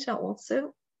the data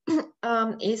also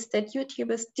is that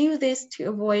YouTubers do this to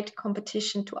avoid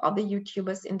competition to other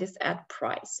YouTubers in this ad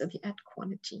price, so the ad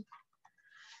quantity.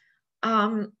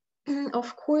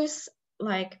 Of course,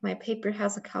 like my paper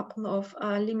has a couple of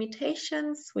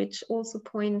limitations, which also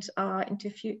point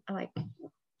into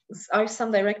are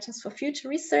some directions for future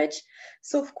research.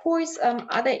 So of course,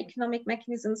 other economic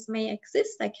mechanisms may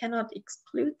exist. I cannot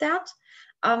exclude that.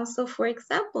 So for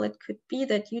example, it could be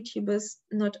that YouTubers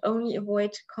not only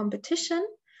avoid competition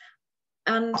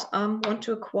and want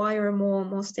to acquire a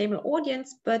more stable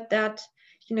audience, but that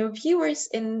viewers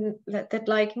that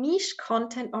like niche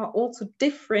content are also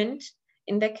different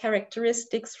in their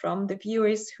characteristics from the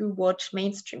viewers who watch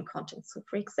mainstream content. So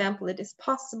for example, it is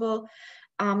possible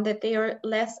that they are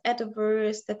less ad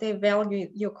averse, that they value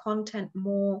your content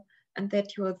more, and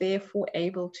that you are therefore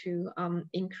able to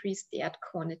increase the ad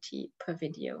quantity per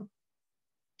video.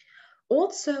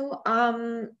 Also,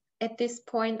 at this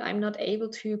point, I'm not able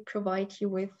to provide you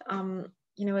with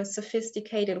a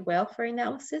sophisticated welfare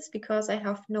analysis because I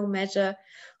have no measure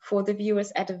for the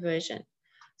viewer's ad aversion.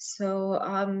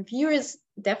 So viewers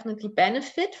definitely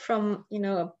benefit from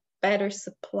a better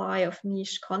supply of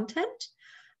niche content.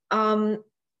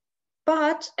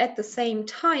 But at the same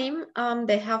time,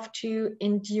 they have to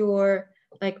endure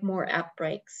like more ad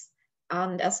breaks.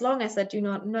 And as long as I do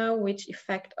not know which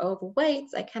effect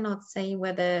overweights, I cannot say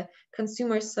whether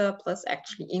consumer surplus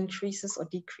actually increases or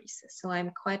decreases. So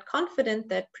I'm quite confident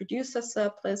that producer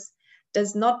surplus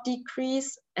does not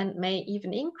decrease and may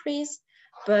even increase,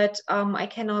 but I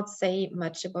cannot say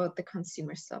much about the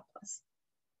consumer surplus.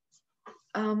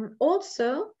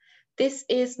 Also, this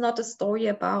is not a story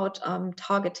about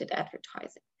targeted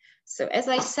advertising. So as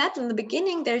I said in the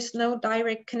beginning, there's no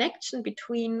direct connection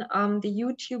between the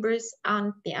YouTubers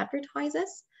and the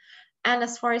advertisers. And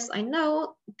as far as I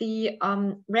know, the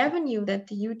revenue that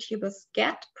the YouTubers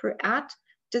get per ad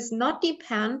does not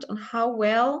depend on how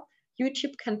well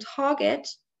YouTube can target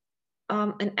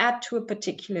an ad to a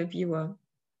particular viewer.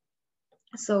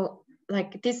 So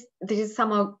like this is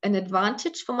somehow an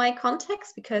advantage for my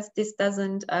context because this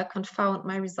doesn't confound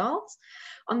my results.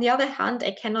 On the other hand,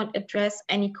 I cannot address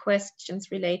any questions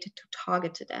related to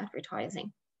targeted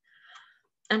advertising.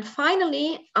 And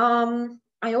finally,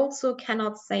 I also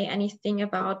cannot say anything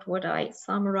about what I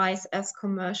summarize as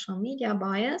commercial media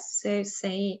bias. So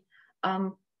say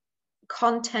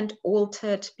content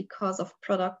altered because of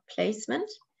product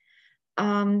placement.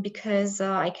 because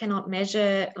I cannot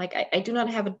measure, like I do not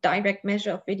have a direct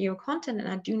measure of video content, and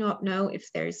I do not know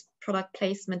if there's product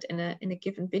placement in a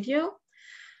given video.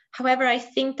 However, I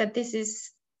think that this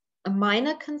is a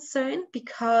minor concern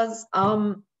because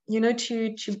you know,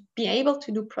 to be able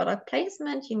to do product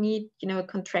placement, you need, you know, a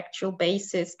contractual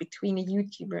basis between a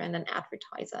YouTuber and an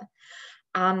advertiser.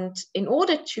 And in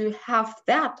order to have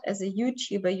that as a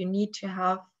YouTuber, you need to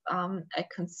have a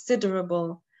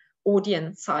considerable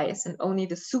audience size, and only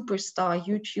the superstar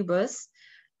YouTubers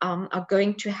are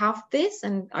going to have this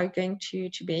and are going to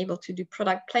be able to do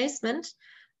product placement.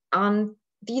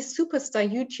 These superstar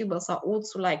YouTubers are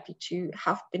also likely to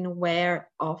have been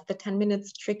aware of the 10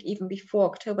 minutes trick even before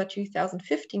October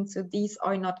 2015. So these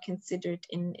are not considered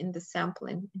in the sample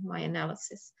in my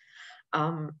analysis.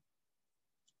 I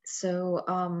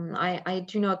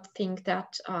do not think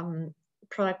that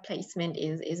product placement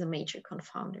is a major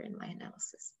confounder in my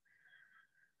analysis.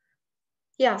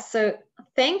 Yeah, so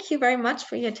thank you very much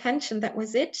for your attention. That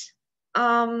was it.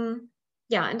 Yeah,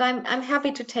 and I'm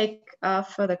happy to take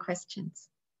further questions.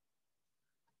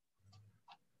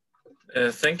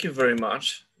 Thank you very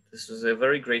much. This was a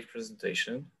very great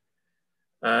presentation.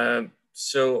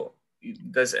 So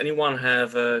does anyone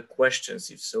have questions?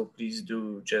 If so, please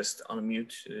do just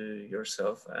unmute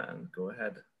yourself and go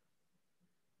ahead.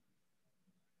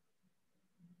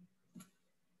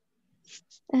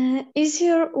 Is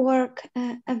your work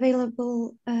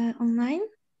available online?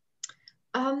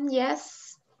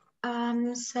 Yes.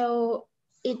 So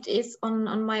it is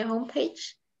on my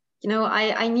homepage. You know,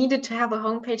 I needed to have a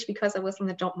homepage because I was in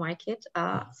the job market.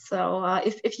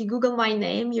 If you Google my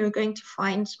name, you're going to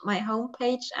find my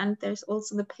homepage, and there's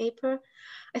also the paper.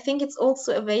 I think it's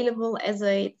also available as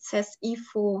a, it says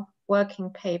IFO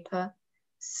working paper.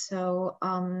 So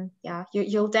yeah,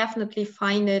 you'll definitely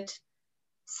find it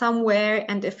somewhere,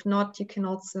 and if not, you can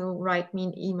also write me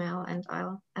an email and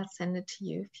I'll send it to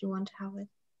you if you want to have it.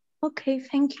 Okay,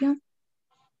 thank you.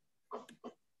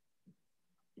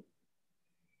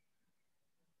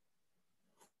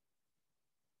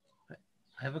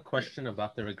 I have a question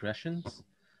about the regressions.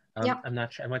 Yeah. I'm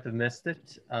not sure, I might have missed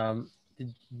it.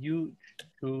 Did you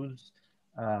choose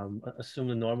assume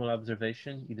the normal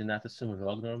observation? You did not assume a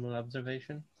log normal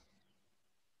observation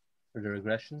for the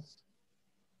regressions?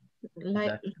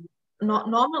 Like not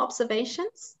normal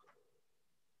observations?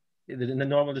 In the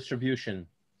normal distribution.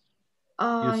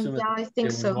 Yeah, I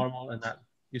think so. Normal and not,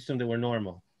 you assume they were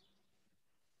normal.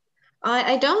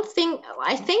 I don't think,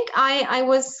 I think I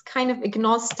was kind of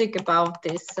agnostic about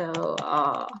this. So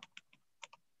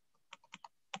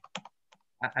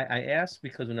I asked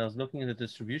because when I was looking at the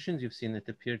distributions you've seen, it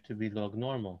appeared to be log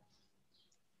normal.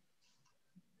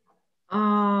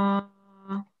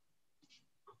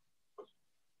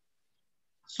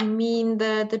 You mean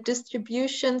the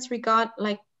distributions regard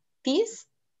like these?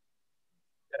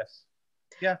 Yes.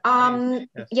 Yeah.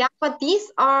 Yes. Yeah, but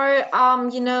these are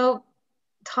you know,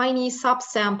 tiny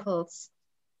subsamples.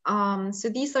 So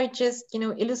these are just, you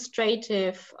know,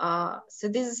 illustrative. So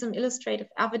this is some illustrative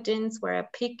evidence where I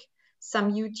pick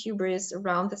some YouTubers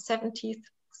around the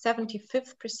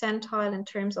 75th percentile in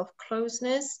terms of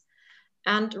closeness,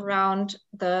 and around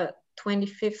the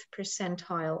 25th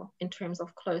percentile in terms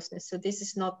of closeness. So this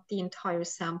is not the entire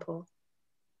sample.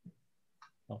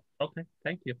 Oh, okay,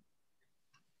 thank you.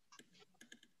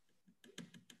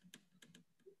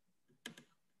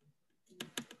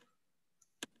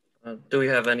 Do we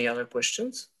have any other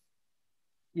questions?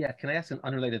 Yeah, can I ask an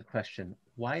unrelated question?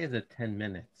 Why is it 10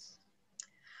 minutes?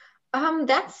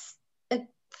 That's a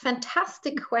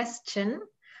fantastic question.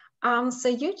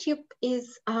 So YouTube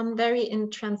is very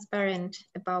intransparent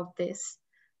about this.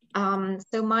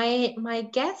 So my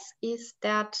guess is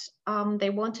that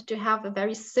they wanted to have a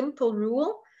very simple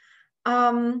rule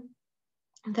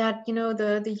that, you know,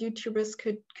 the YouTubers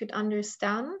could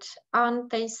understand, and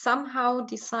they somehow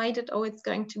decided, oh, it's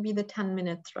going to be the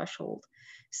 10-minute threshold.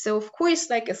 So of course,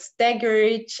 like a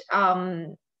staggered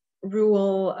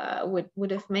rule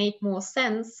would have made more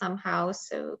sense somehow.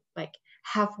 So like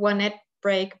have one ad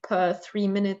break per 3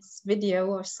 minutes video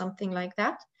or something like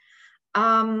that.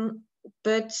 Yeah,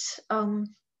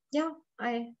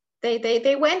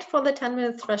 they went for the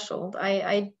 10-minute threshold.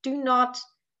 I do not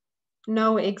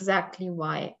know exactly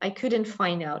why. I couldn't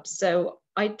find out. So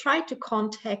I tried to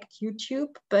contact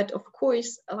YouTube, but of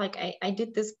course, like I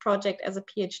did this project as a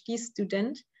PhD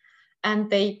student, and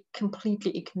they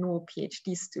completely ignore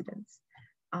PhD students.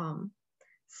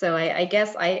 So I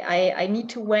guess I need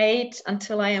to wait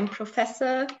until I am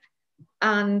professor,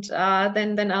 and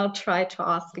then I'll try to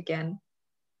ask again.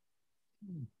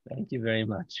 Thank you very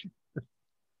much.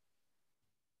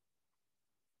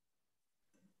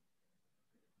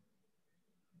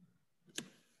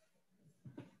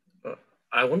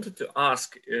 I wanted to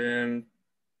ask,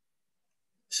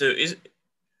 so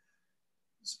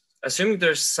assuming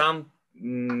there's some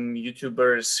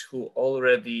YouTubers who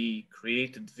already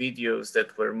created videos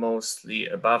that were mostly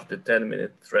above the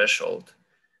 10-minute threshold,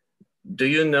 do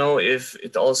you know if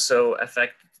it also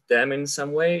affected them in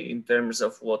some way in terms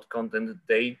of what content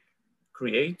they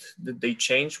create? Did they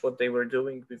change what they were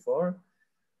doing before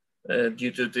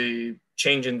due to the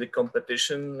change in the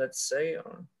competition, let's say?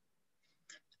 Or?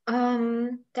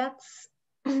 That's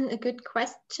a good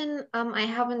question. I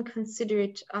haven't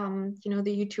considered, you know,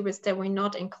 the YouTubers that were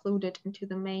not included into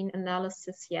the main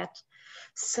analysis yet.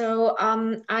 So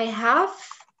I have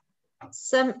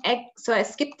some, so I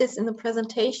skipped this in the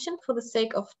presentation for the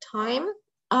sake of time.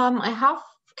 I have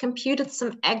computed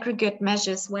some aggregate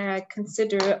measures where I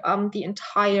consider the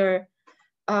entire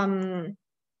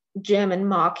German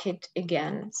market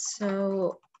again.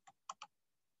 So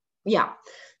yeah,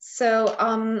 so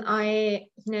I,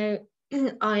 you know,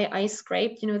 I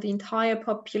scraped, you know, the entire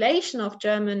population of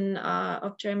German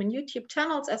YouTube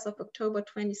channels as of October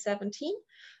 2017.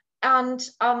 And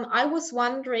I was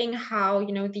wondering how,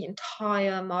 you know, the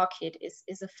entire market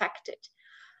is affected.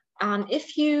 And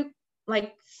if you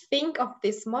like think of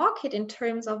this market in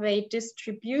terms of a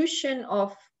distribution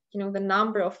of, you know, the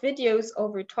number of videos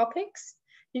over topics,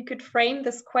 you could frame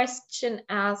this question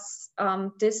as,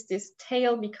 does this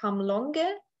tail become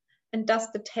longer? And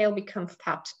does the tail become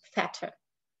fatter?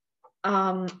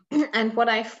 And what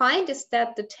I find is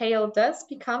that the tail does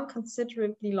become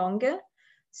considerably longer.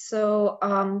 So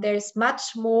there's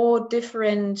much more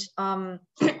different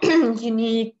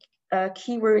unique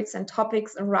keywords and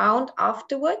topics around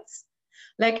afterwards.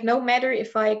 Like no matter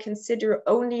if I consider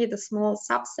only the small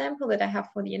subsample that I have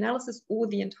for the analysis or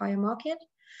the entire market,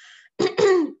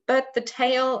 but the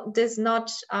tail does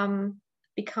not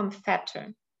become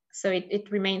fatter. So it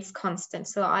remains constant.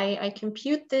 So I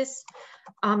compute this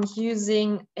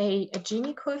using a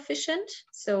Gini coefficient.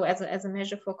 So as a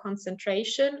measure for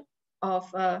concentration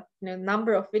of you know,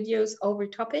 number of videos over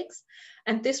topics.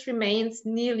 And this remains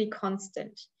nearly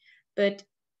constant. But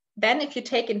then if you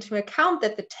take into account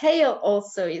that the tail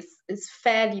also is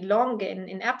fairly long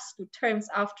in absolute terms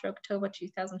after October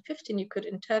 2015, you could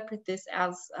interpret this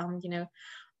as, you know,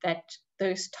 that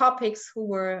those topics who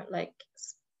were like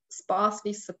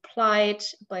sparsely supplied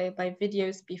by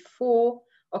videos before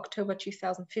October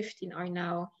 2015 are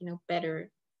now, you know, better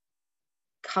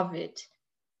covered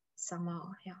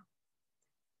somehow, yeah.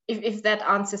 If that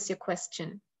answers your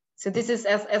question. So this is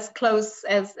as close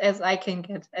as I can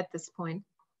get at this point.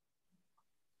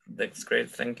 That's great,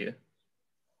 thank you.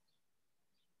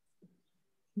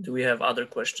 Do we have other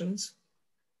questions?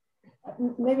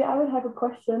 Maybe I would have a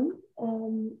question.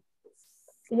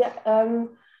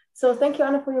 So thank you,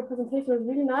 Anna, for your presentation. It was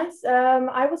really nice.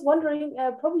 I was wondering,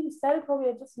 probably you said it, probably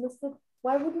I just missed it.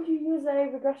 Why wouldn't you use a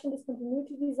regression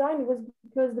discontinuity design? It was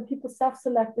because the people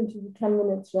self-select into the 10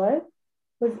 minutes, right?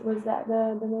 Was that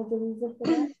the major reason for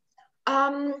that?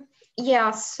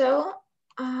 Yeah, so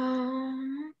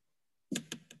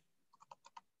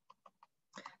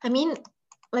I mean,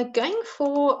 like going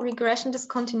for regression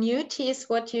discontinuity is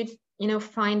what you know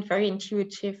find very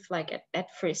intuitive, like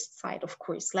at first sight, of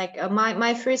course. Like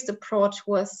my first approach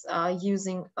was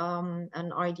using an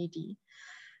RDD,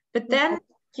 but then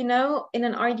you know in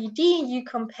an RDD you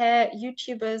compare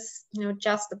YouTubers you know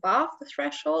just above the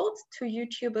threshold to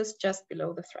YouTubers just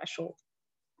below the threshold,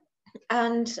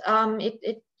 and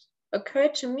it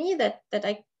occurred to me that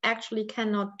I actually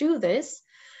cannot do this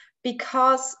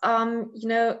because you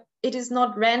know it is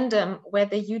not random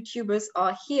whether YouTubers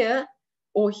are here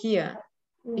or here,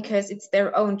 because it's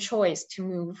their own choice to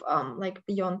move like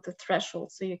beyond the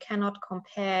threshold. So you cannot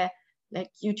compare like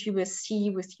YouTuber C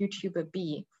with YouTuber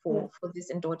B for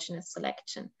this endogenous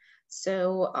selection.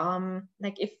 So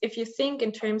like if you think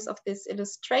in terms of this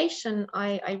illustration,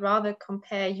 I rather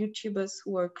compare YouTubers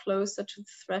who are closer to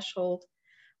the threshold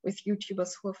with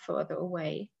YouTubers who are further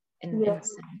away in a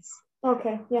sense.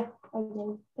 Okay, yeah,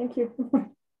 okay. Thank you.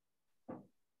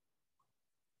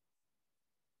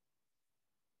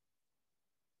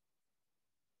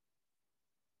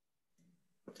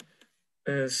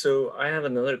 So I have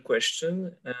another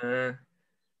question.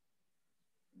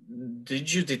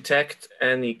 Did you detect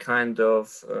any kind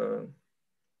of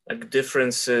like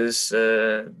differences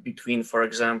between, for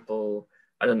example,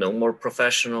 I don't know, more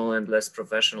professional and less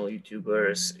professional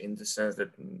YouTubers, in the sense that,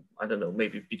 I don't know,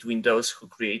 maybe between those who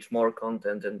create more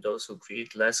content and those who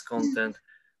create less content,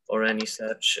 or any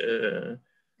such,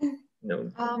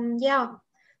 no? Yeah,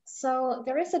 so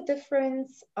there is a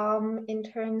difference in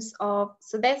terms of,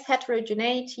 so there's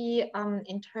heterogeneity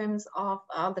in terms of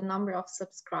the number of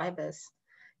subscribers.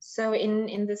 So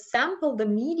in the sample, the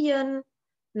median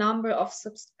number of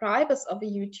subscribers of a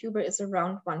YouTuber is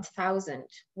around 1,000,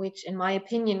 which in my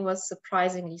opinion was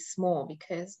surprisingly small,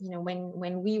 because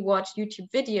when we watch YouTube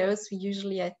videos, we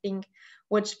usually, I think,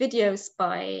 watch videos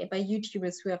by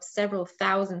YouTubers who have several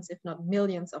thousands, if not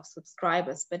millions, of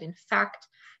subscribers. But in fact,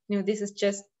 this is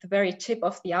just the very tip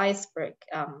of the iceberg.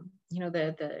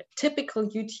 The typical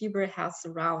YouTuber has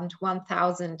around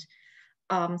 1,000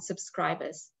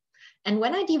 subscribers. And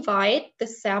when I divide the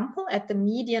sample at the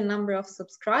median number of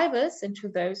subscribers into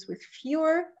those with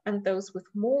fewer and those with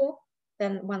more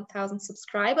than 1,000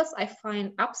 subscribers, I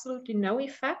find absolutely no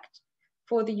effect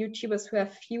for the YouTubers who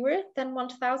have fewer than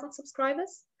 1,000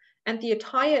 subscribers. And the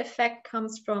entire effect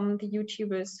comes from the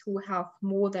YouTubers who have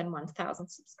more than 1,000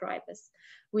 subscribers,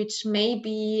 which may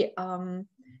be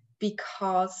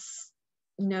because,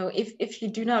 if you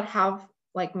do not have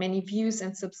like many views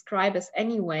and subscribers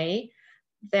anyway,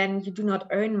 then you do not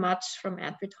earn much from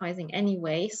advertising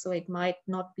anyway. So it might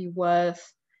not be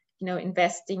worth,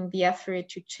 investing the effort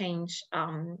to change,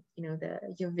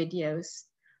 your videos.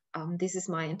 This is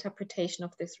my interpretation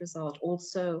of this result.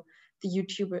 Also, the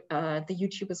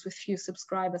YouTubers with few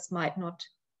subscribers might not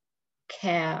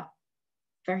care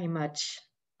very much.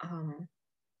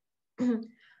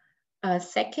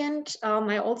 Second,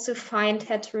 I also find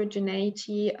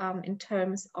heterogeneity in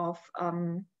terms of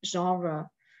genre.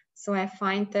 So I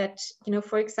find that,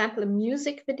 for example, a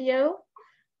music video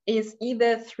is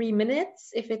either 3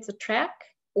 minutes if it's a track,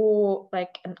 or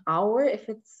like an hour if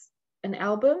it's an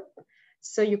album.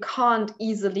 So you can't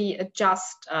easily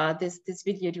adjust this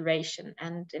video duration.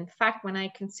 And in fact, when I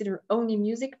consider only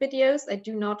music videos, I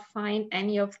do not find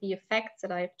any of the effects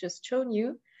that I've just shown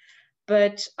you.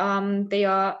 But they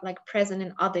are like present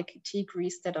in other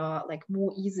categories that are like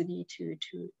more easily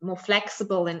more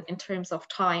flexible in terms of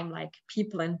time, like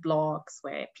people and blogs,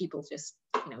 where people just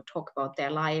talk about their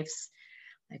lives,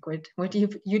 like what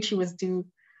YouTubers do.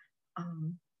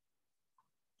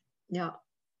 Yeah.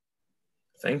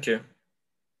 Thank you.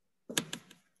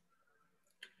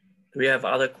 Do we have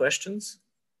other questions?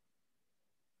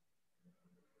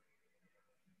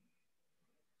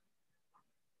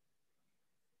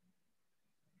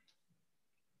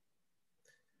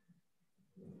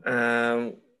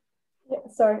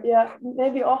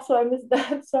 Maybe also I missed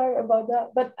that. Sorry about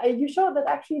that. But you showed that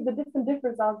actually the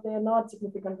difference out there are not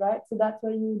significant, right? So that's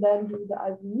why you then do the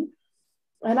IV.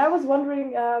 And I was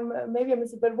wondering, maybe I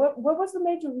missed it, but what was the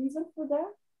major reason for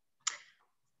that?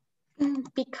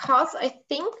 Because I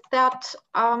think that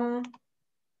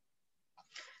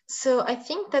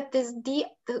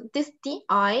this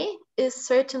DI is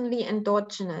certainly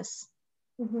endogenous,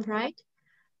 right?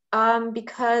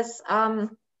 Because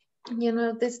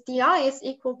this DI is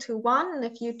equal to 1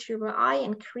 if YouTuber I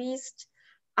increased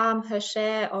her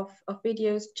share of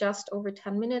videos just over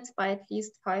 10 minutes by at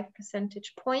least 5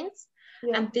 percentage points.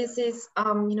 Yeah. And this is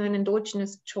an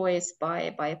endogenous choice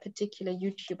by a particular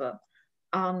YouTuber.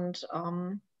 And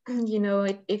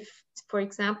if for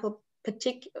example,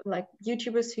 like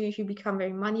YouTubers who become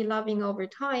very money loving over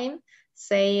time,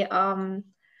 say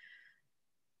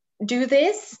do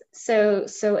this, so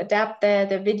adapt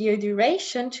the video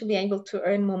duration to be able to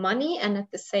earn more money, and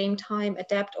at the same time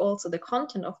adapt also the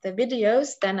content of their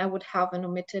videos, then I would have an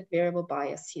omitted variable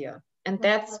bias here. And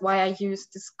that's why I use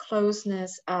this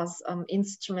closeness as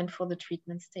instrument for the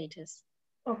treatment status.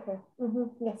 Okay.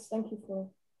 Yes, thank you for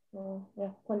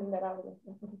pointing that out.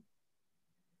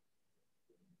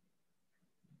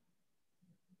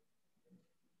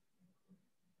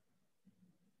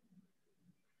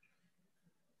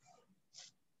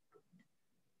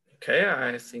 Okay,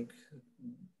 I think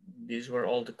these were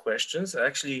all the questions. I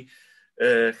actually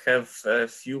have a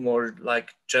few more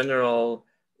like general,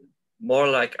 more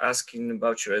like asking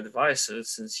about your advice,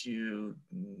 since you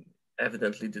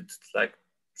evidently did like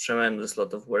tremendous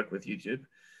lot of work with YouTube.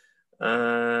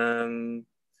 And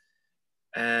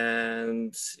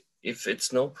if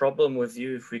it's no problem with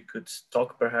you, if we could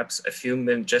talk perhaps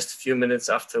just a few minutes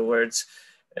afterwards,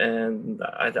 and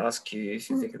I'd ask you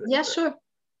if you think that sure,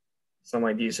 some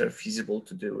ideas are feasible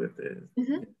to do with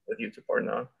YouTube or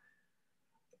not.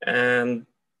 And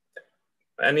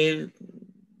any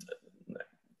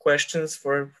questions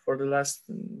for the last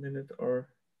minute or?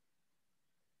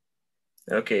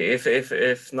 Okay,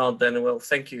 if not, then well,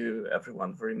 thank you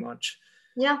everyone very much.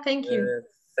 Yeah, thank you.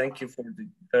 Thank you for the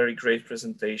very great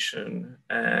presentation,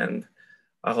 and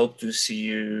I hope to see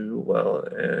you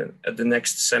at the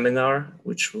next seminar,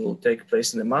 which will take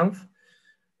place in a month.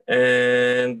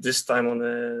 And this time on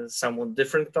a somewhat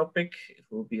different topic. It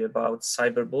will be about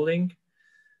cyberbullying.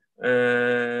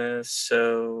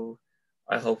 So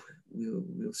I hope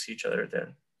we'll see each other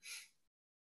there.